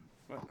voice.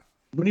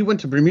 When you went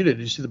to Bermuda, did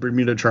you see the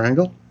Bermuda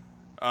Triangle?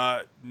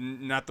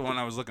 Not the one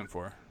I was looking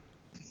for.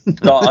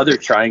 The other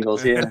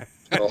triangles, yeah.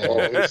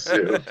 Oh,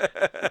 shoot.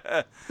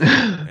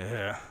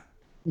 Yeah.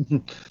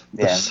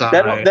 Yeah.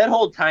 That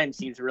whole time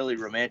seems really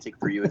romantic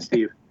for you and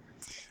Steve.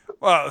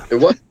 Well, It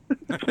was.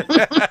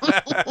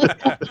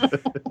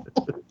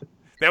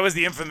 that was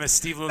the infamous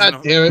Steve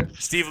God damn it.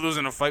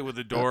 losing a fight with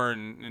the door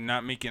and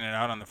not making it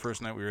out on the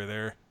first night we were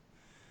there.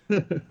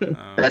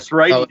 That's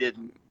right, he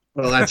didn't.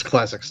 Well, that's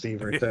classic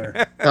Steve right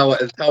there. How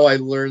I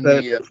learned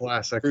That's the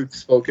classic. truth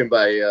spoken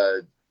by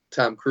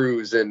Tom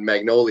Cruise in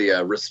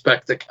Magnolia.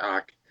 Respect the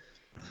cock.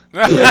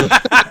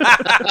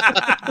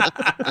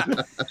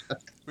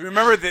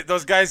 Remember that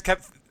those guys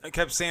kept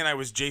saying I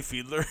was Jay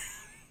Fiedler.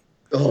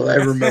 Oh, I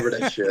remember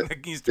that shit.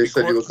 They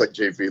said he looked like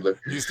Jay Fiedler.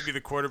 He used to be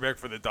the quarterback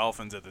for the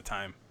Dolphins at the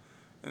time.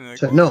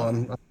 No,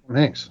 I'm Tom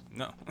Hanks.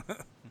 No.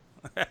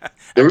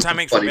 There was Tom some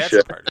Hanks from funny Bachelor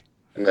shit Party.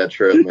 in that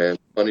trip, man.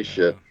 Funny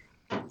shit.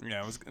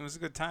 Yeah, it was a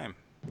good time.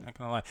 Not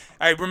gonna lie.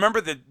 I remember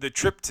the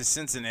trip to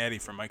Cincinnati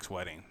for Mike's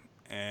wedding,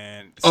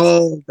 and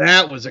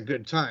that was a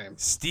good time.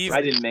 Steve.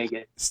 I didn't make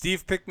it.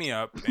 Steve picked me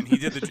up, and he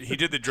did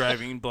the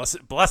driving.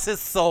 Bless his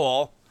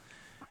soul.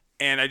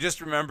 And I just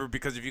remember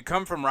because if you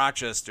come from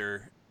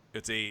Rochester,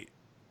 it's a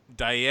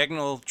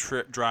diagonal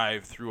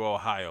drive through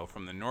Ohio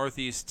from the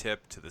northeast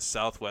tip to the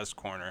southwest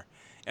corner,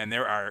 and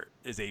there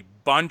is a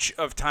bunch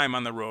of time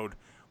on the road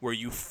where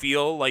you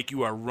feel like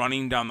you are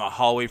running down the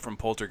hallway from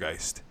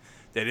Poltergeist.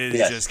 That it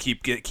is just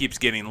keeps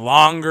getting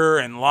longer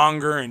and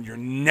longer, and you're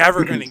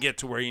never going to get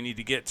to where you need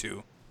to get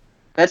to.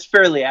 That's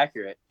fairly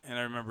accurate. And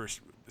I remember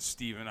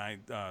Steve and I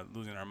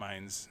losing our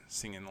minds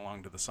singing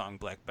along to the song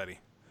Black Betty.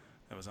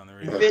 That was on the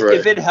radio.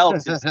 If it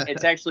helps,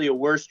 it's actually a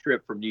worse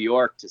trip from New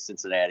York to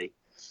Cincinnati.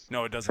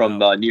 No, it doesn't. From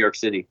New York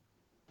City.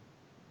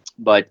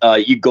 But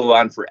you go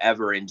on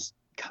forever and just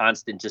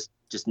constant,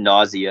 just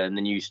nausea, and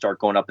then you start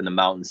going up in the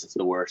mountains. It's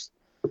the worst.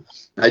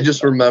 I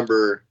just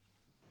remember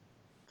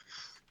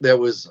that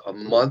was a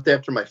month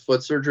after my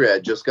foot surgery. I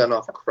had just gotten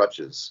off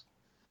crutches.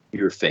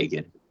 You were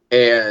faking.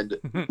 And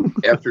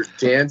after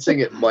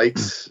dancing at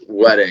Mike's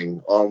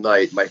wedding all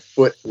night, my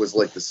foot was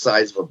like the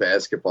size of a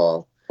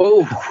basketball.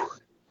 Oh.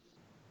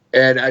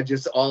 And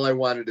all I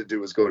wanted to do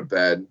was go to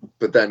bed,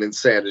 but then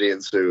insanity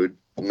ensued,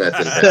 and that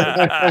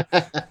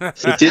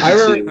didn't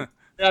happen.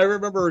 I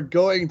remember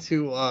going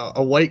to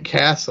a White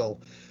Castle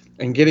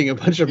and getting a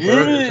bunch of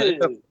burgers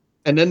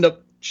and end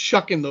up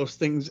chucking those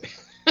things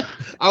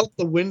out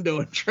the window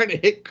and trying to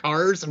hit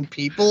cars and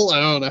people. I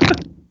don't know.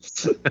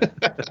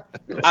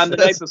 On the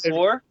night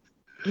before?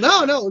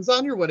 No, it was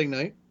on your wedding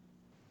night.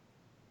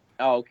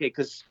 Oh, okay.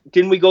 Because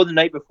didn't we go the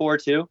night before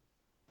too?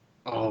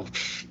 Oh,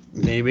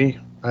 maybe.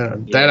 I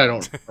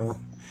don't.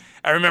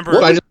 I remember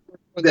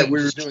that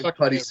we were doing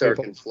Putty Sark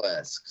and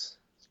flasks.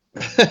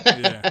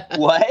 Yeah.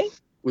 What?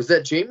 Was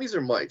that Jamie's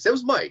or Mike's? That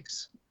was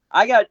Mike's.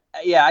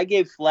 I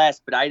gave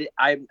Flask, but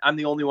I'm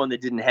the only one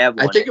that didn't have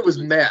one. I think it was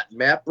Matt.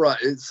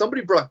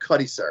 Somebody brought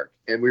Cutty Sark,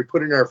 and we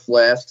put it in our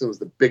flasks. It was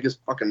the biggest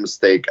fucking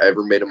mistake I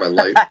ever made in my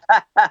life.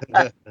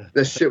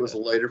 This shit was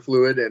lighter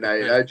fluid, and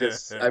I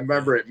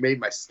remember it made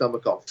my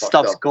stomach all fucked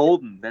up. Stuff's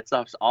golden. That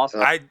stuff's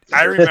awesome.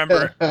 I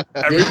remember.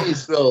 Maybe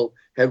still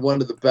had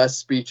one of the best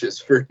speeches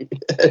for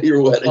at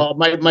your wedding. Oh,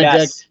 my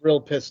dad was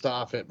real pissed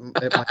off at my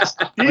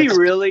Did he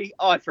really?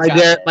 Oh, I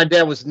forgot. My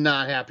dad was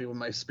not happy with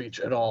my speech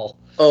at all.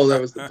 Oh,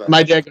 that was the best.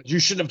 My dad goes, "You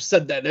shouldn't have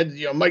said that.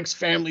 You know, Mike's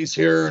family's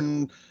here,"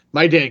 and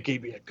my dad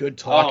gave me a good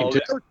talking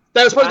to.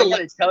 That was probably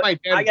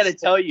I got to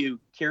tell you,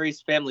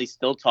 Carrie's family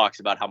still talks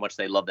about how much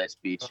they love that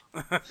speech.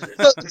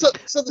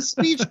 So the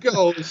speech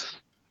goes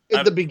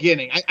in the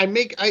beginning.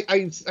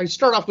 I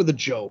start off with a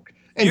joke.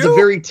 And it's a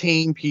very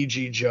tame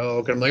PG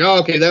joke. I'm like, oh,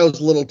 okay, that was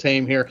a little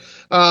tame here.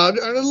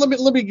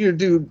 Let me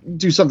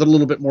do something a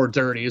little bit more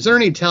dirty. Is there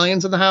any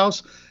Italians in the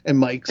house? And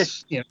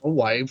Mike's,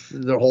 wife,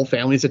 their whole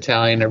family's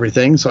Italian and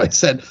everything. So I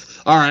said,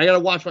 all right, I got to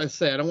watch what I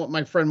say. I don't want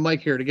my friend Mike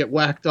here to get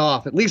whacked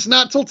off. At least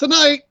not till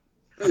tonight.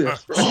 And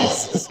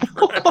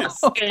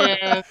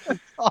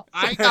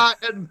I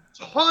got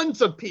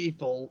tons of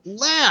people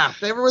laugh.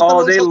 They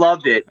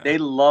loved it. They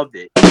loved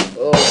it.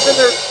 Oh. And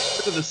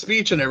they're the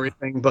speech and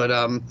everything, but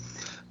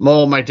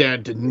my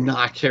dad did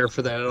not care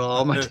for that at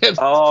all. My dad.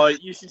 Oh,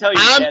 you should tell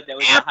your dad that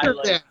was the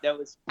highlight. That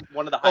was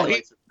one of the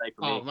highlights of the night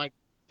for me. Oh, my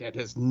dad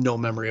has no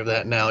memory of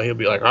that now. He'll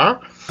be like, huh?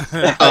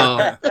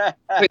 I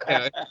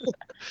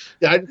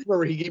just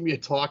remember he gave me a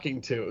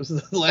talking to. It was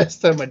the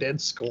last time my dad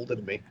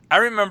scolded me. I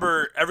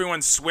remember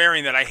everyone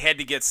swearing that I had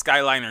to get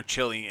Skyliner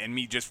chili, and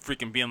me just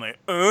freaking being like,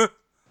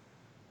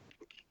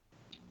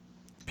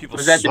 People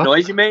was that the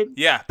noise you made?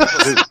 Yeah,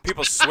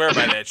 people swear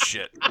by that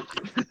shit.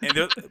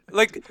 And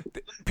like,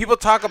 people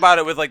talk about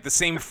it with like the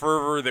same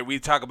fervor that we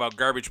talk about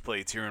garbage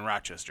plates here in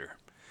Rochester.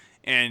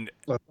 And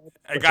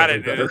I got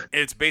it.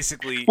 It's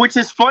basically, which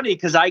is funny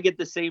because I get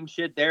the same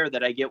shit there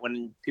that I get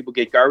when people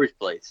get garbage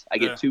plates. I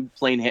get 2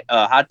 plain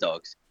hot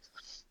dogs.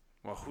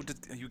 Well,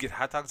 you get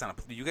hot dogs on a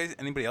plate? Do you guys?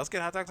 Anybody else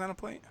get hot dogs on a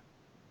plate?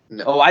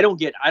 No. Oh, I don't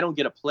get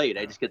a plate.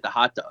 I just get the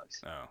hot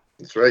dogs. Oh,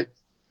 that's right.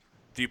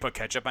 Do you put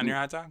ketchup on your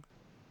hot dog?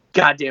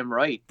 Goddamn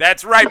right.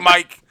 That's right,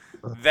 Mike.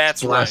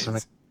 That's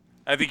right.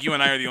 I think you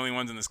and I are the only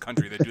ones in this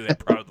country that do that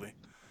proudly.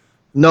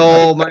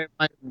 No,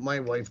 my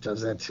wife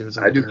does that too.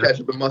 I do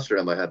ketchup and mustard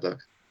on my hot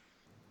dogs.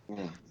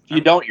 If you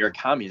don't, you're a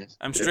communist.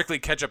 I'm strictly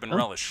ketchup and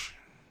relish.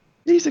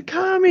 He's a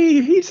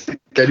commie.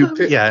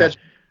 Ketchup.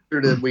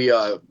 And we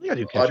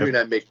Audrey and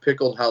I make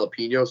pickled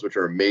jalapenos, which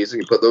are amazing.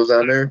 You put those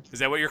on there. Is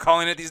that what you're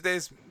calling it these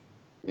days?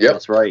 Yep,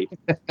 that's right.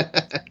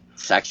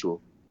 Sexual.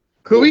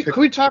 Could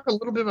we talk a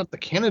little bit about the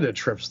Canada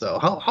trips though?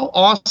 How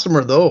awesome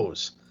are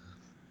those?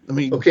 I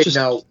mean, okay,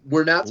 now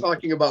we're not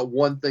talking about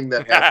one thing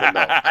that happened.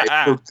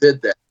 I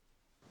forbid that.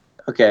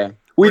 Okay,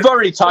 we've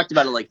already talked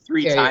about it like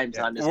 3 times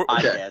on this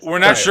podcast. We're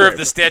not sure if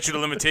the statute of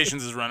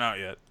limitations has run out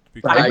yet.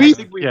 We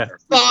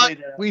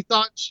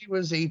thought she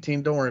was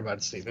 18. Don't worry about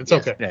it, Steve. It's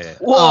okay. Yeah.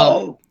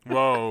 Whoa.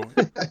 Well,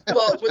 with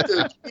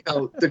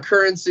the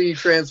currency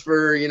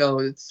transfer,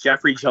 it's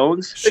Jeffrey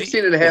Jones.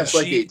 16 and a half,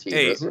 like 18.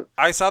 Hey, isn't it?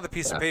 I saw the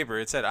piece of paper.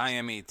 It said I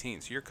am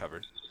 18, so you're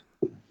covered.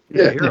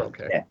 Yeah, you're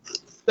okay. Yeah.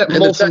 That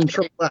Molson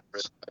Triple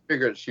X. I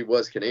figured she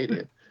was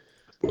Canadian.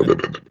 We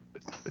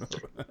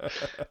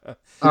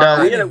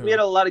had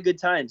a lot of good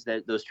times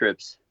those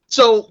trips.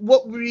 So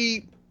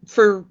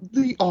for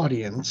the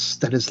audience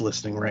that is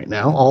listening right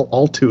now,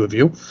 all 2 of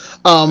you,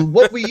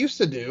 what we used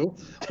to do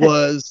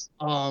was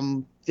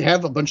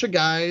have a bunch of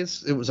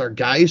guys. It was our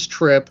guys'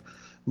 trip.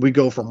 We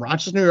go from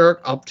Rochester, New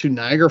York, up to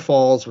Niagara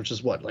Falls, which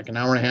is like an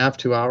hour and a half,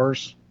 2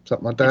 hours,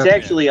 something like that. It's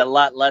actually a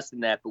lot less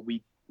than that, but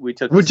we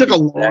took a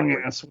long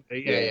ass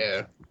way.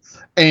 Yeah.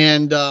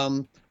 And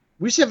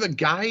we used to have a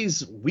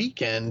guys'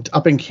 weekend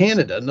up in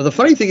Canada. Now the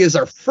funny thing is,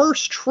 our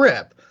first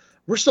trip,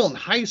 we're still in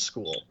high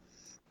school.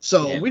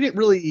 So we didn't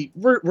really.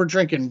 We're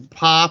drinking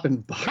pop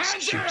and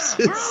box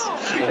juices,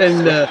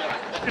 and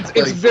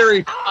it's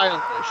very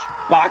childish.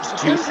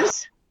 Box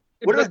juices?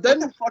 What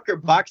the fuck are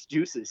box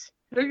juices?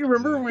 Don't you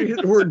remember we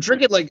were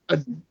drinking like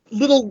a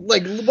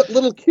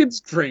little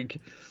kids drink?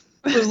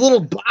 Those little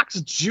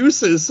box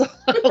juices.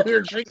 We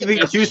were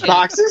drinking juice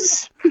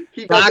boxes.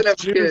 He doesn't have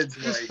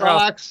kids.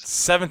 Box.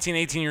 17,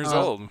 18 years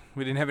old.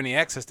 We didn't have any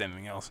access to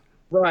anything else.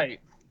 Right.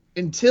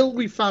 Until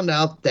we found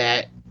out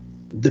that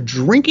the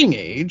drinking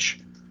age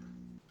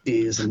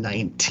is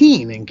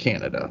 19 in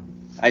Canada.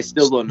 I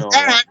still don't know.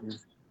 That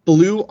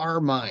blew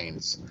our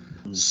minds.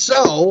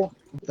 So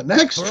the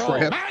next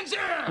trip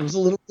was a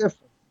little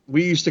different.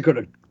 We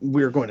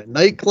were going to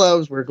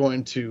nightclubs. We were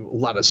going to a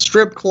lot of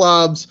strip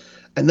clubs,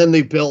 and then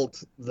they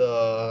built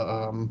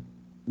the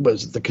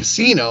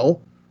casino.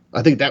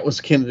 I think that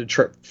was Canada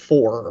trip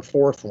 4 or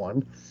 4th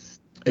one.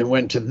 It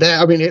went to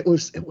that. I mean, it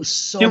was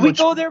so. Did we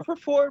go there for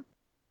 4?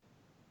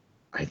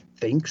 I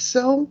think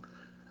so.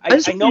 I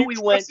know we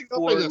went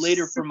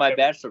later for my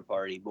bachelor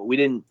party, but we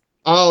didn't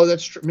Oh,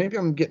 that's true. Maybe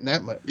I'm getting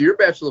that much. Your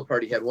bachelor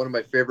party had one of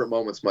my favorite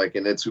moments, Mike,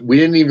 and we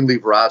didn't even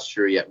leave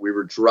Rochester yet. We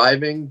were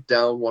driving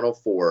down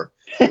 104,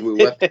 and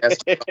we left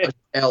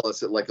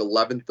Alice at like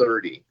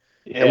 11:30,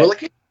 and we're like,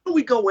 hey, how do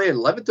we go in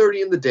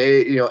 11:30 in the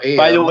day? AM.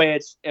 By the way,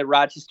 it's at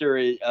Rochester.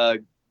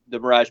 The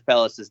Mirage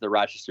Palace is the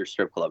Rochester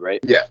Strip Club,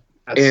 right? Yeah.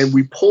 And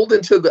we pulled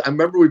into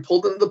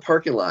the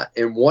parking lot,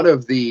 and one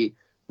of the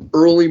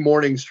early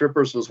morning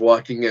strippers was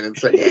walking in and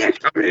said, "Yeah,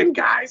 come in,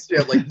 guys." She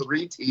had like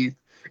 3 teeth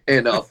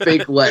and a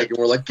fake leg, and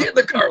we're like, "Get in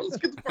the car, let's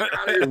get the fuck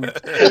out of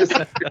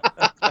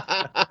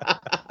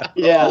here."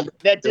 Yeah,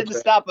 that didn't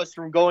stop us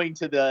from going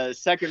to the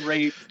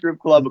second-rate strip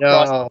club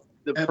across from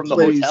the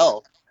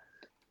hotel.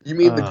 You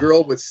mean the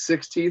girl with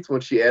 6 teeth when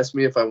she asked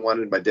me if I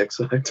wanted my dick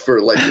sucked for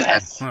like?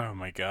 Yes. Oh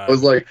my god! I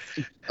was like,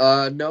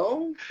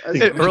 no.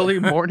 Early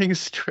morning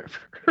stripper.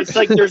 It's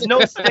like there's no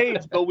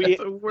stage, but we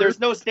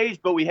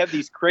have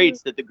these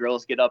crates that the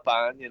girls get up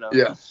on. Yeah.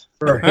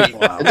 Right.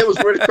 Wow. And that was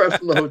right across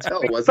from the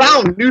hotel.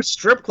 Found new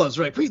strip clubs.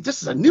 We're like, wait,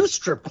 this is a new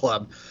strip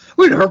club.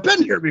 We've never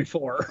been here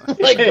before.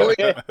 Like going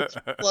to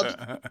strip clubs.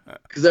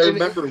 Because I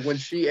remember when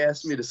she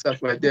asked me to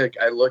suck my dick,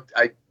 I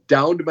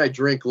downed my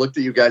drink, looked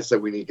at you guys,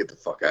 said, "We need to get the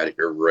fuck out of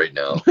here right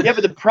now." Yeah,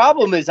 but the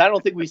problem is, I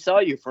don't think we saw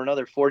you for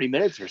another 40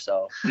 minutes or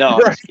so. No.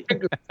 Right.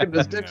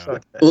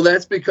 Well,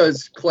 that's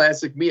because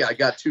classic me. I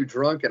got too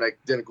drunk and I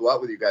didn't go out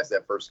with you guys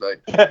that first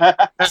night.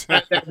 That is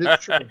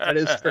true. That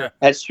is true.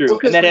 That's true.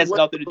 And that has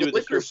nothing to do with the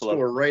liquor strip club.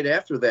 store right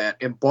after that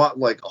and bought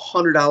like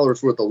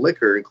 $100 worth of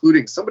liquor,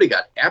 including somebody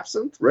got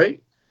absinthe, right?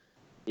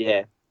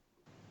 Yeah.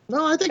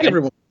 No, I think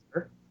everyone.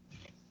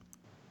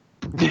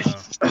 It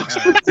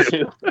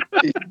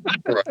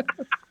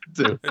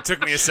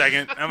took me a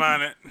second. I'm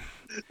on it.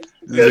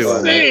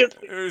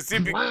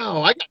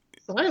 Wow, I got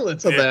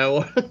silence on that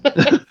one.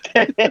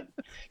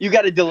 You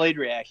got a delayed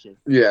reaction.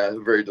 Yeah,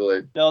 very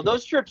delayed. No,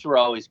 those trips were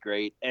always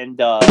great, and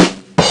sorry,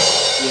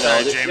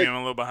 Jamie, I'm a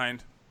little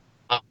behind.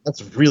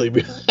 That's really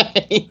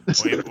behind.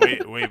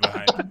 Way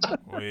behind.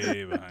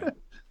 Way behind.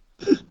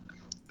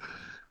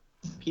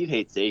 Pete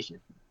hates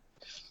Asian.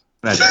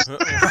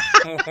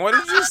 What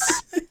did you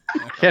say?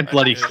 Can't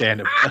bloody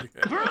stand him.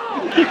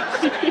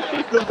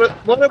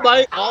 One of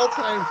my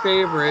all-time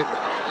favorite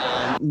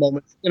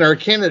moments in our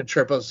Canada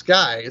trip as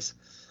guys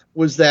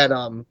was that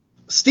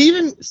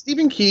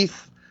Stephen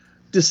Keith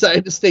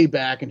decided to stay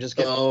back and just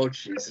get more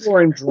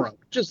drunk,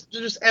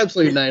 just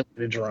absolutely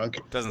annihilated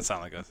drunk. Doesn't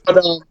sound like us. But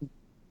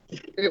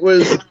it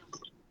was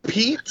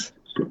Pete,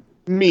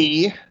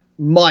 me,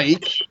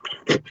 Mike.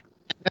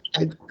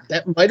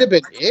 That might have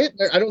been it.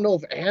 I don't know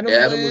if Adam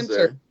went. Was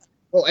there.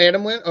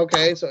 Adam went.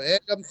 Okay, so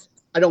Adam.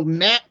 I know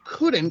Matt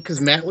couldn't because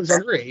Matt was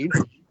underage.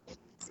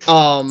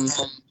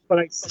 But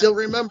I still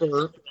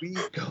remember we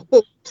go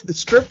to the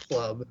strip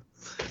club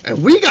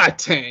and we got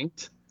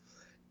tanked,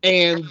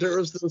 and there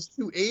was those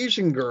 2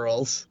 Asian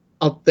girls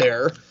up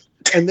there,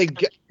 and they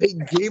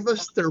gave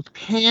us their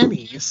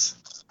panties,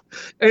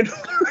 and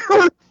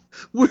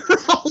we're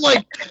all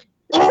like,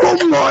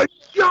 "Oh my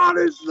god,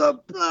 it's the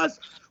best!"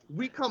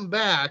 We come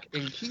back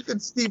and Keith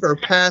and Steve are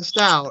passed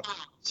out,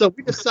 so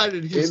we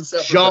decided to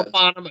just jump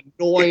on them,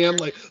 annoy them,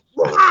 like,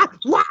 wah,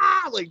 wah,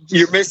 like.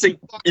 You're missing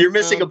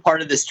a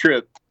part of this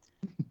trip.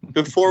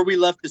 Before we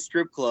left the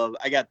strip club,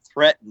 I got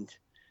threatened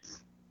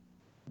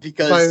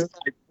because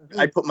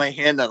I put my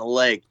hand on a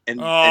leg, and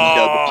the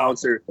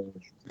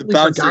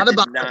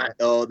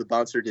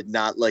bouncer did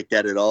not like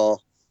that at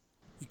all.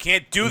 You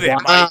can't do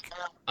that, Mike.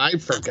 I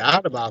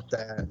forgot about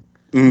that.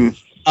 You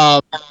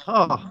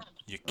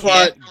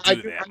can't do that. I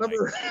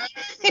remember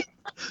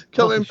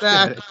coming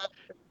back.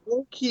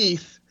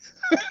 Keith.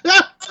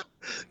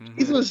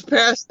 Keith was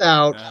passed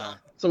out,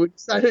 so we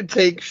decided to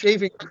take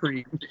shaving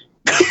cream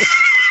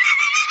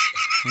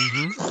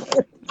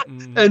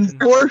and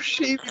pour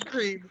shaving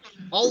cream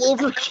all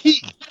over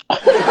Keith. And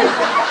we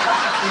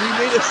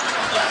made a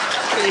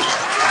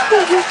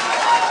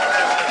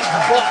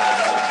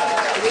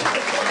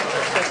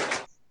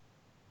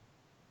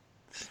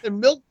and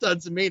Milk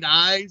Duds made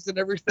eyes and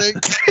everything.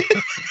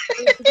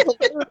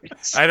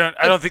 I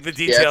don't think the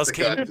details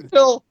came.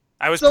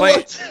 I was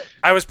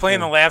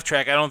playing the laugh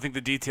track. I don't think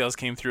the details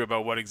came through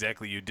about what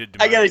exactly you did to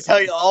me. I gotta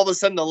tell you, all of a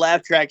sudden the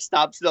laugh track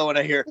stops though, and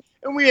I hear,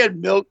 and we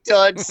had Milk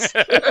Duds.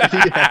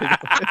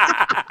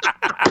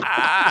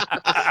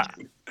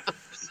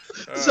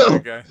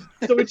 So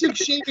we took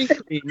shaving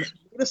cream,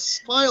 put a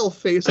smile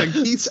face on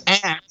Keith's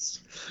ass,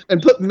 and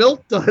put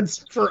Milk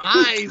Duds for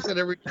eyes and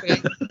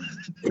everything.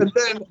 And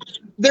then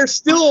there's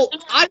still,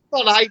 I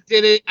thought I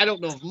did it. I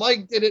don't know if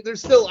Mike did it.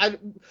 There's still,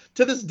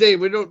 to this day,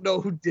 we don't know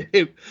who did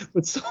it.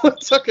 But someone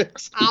took a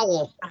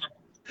towel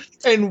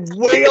and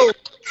wailed.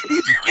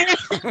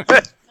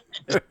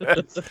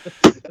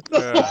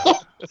 the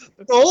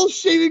whole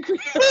shaving cream.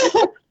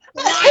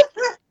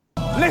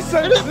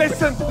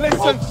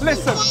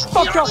 Listen.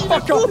 Fuck up.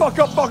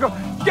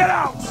 Get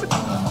out.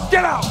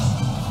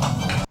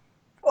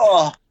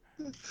 Oh.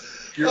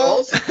 You're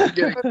also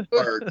getting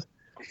part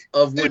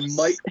of when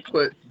Mike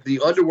put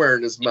the underwear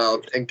in his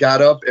mouth and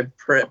got up and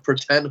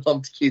pretend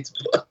humped Keith's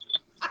butt.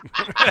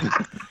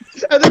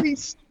 And then he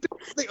spit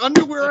the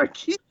underwear I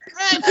keep.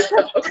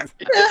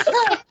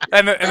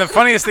 And the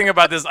funniest thing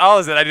about this all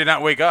is that I did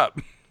not wake up.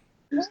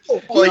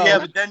 Well, yeah,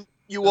 but then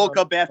you woke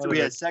up after we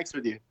had sex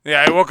with you.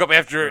 Yeah, I woke up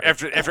after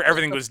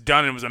everything was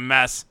done and it was a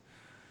mess.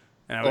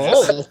 And I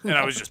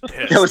was just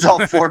pissed. It was all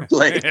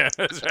foreplay. Yeah,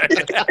 that's right.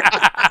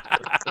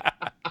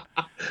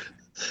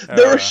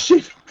 There was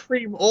shaving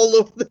cream all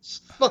over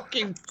this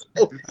fucking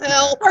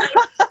hotel.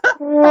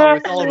 Oh,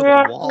 it's all over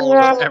the wall. It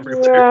was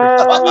everywhere.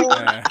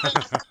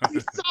 You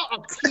saw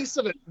a piece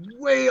of it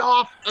way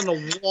off on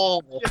the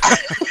wall.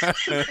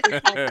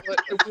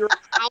 And we were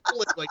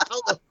howling like, how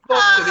the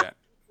fuck did it get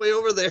way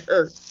over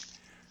there?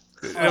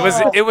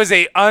 It was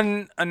a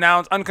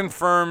unannounced,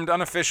 unconfirmed,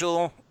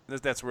 unofficial.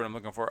 That's the word I'm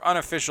looking for.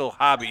 Unofficial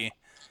hobby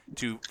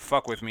to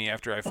fuck with me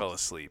after I fell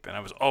asleep, and I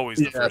was always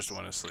the first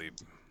one asleep.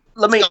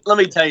 Let me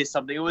tell you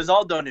something. It was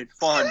all done in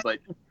fun, but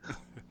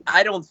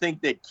I don't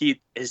think that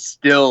Keith has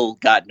still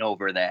gotten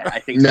over that. I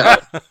think no.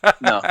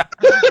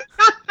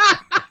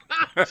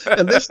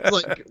 And this is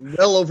like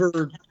well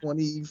over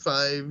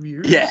 25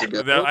 years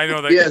ago. I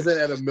know that he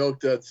hasn't had a milk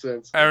dud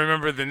since. I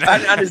remember the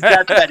on his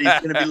deathbed, he's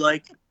gonna be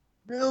like,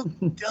 milk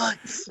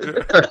duds.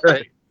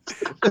 Right.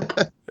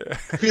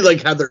 Be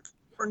like Heather.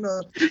 Or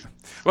not.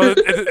 Well,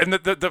 and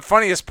the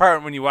funniest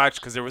part when you watch,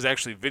 because there was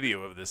actually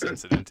video of this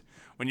incident,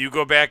 when you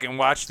go back and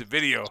watch the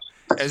video,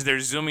 as they're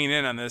zooming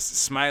in on this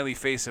smiley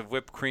face of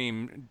whipped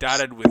cream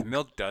dotted with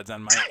milk duds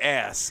on my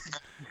ass,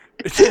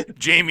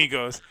 Jamie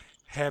goes,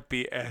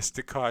 "Happy ass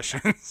to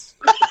cautions."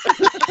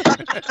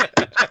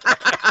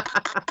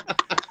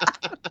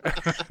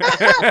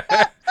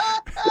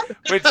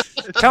 Which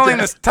telling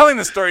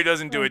the story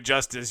doesn't do it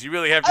justice. You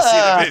really have to see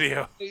the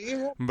video.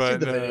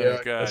 But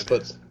God.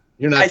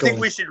 I think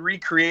we should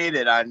recreate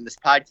it on this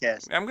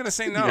podcast. I'm going to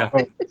say no.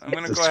 I'm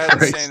going to go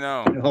ahead and say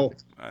no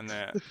on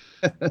that.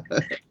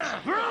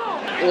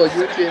 Well,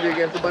 you and Jamie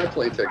again to buy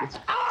play tickets.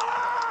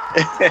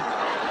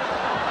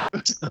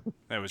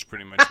 That was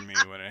pretty much me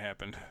when it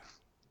happened.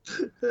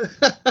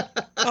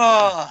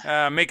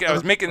 I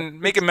was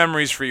making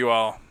memories for you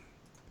all.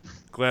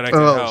 Glad I could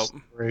help.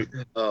 Great.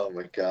 Oh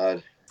my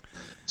God.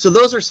 So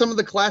those are some of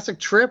the classic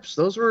trips.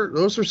 Those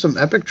were some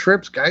epic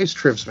trips, guys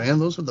trips, man.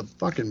 Those were the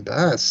fucking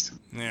best.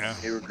 Yeah,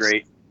 they were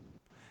great.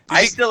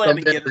 I still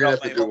haven't given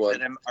up my hope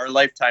that in our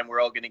lifetime we're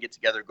all going to get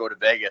together, go to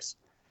Vegas.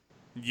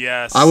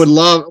 Yes, I would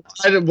love.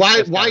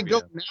 Why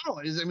go now?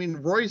 I mean,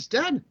 Roy's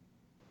dead.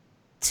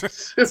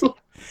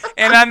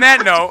 And on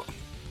that note,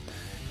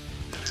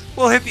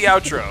 we'll hit the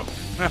outro.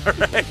 All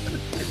right.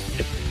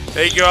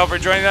 Thank you all for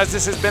joining us.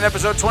 This has been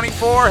episode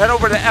 24. Head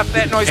over to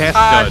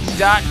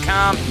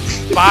fthatnoisepod.com.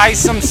 Buy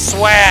some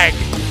swag.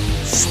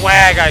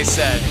 Swag, I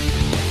said.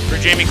 For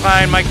Jamie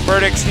Klein, Mike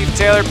Burdick, Steve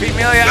Taylor, Pete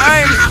Melia,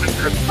 I'm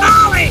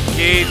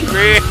Keith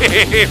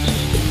Grieve.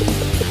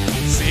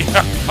 See you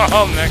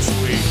all next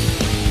week.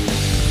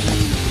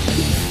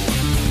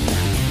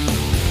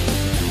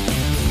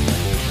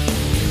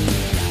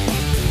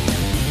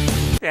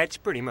 That's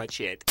pretty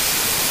much it.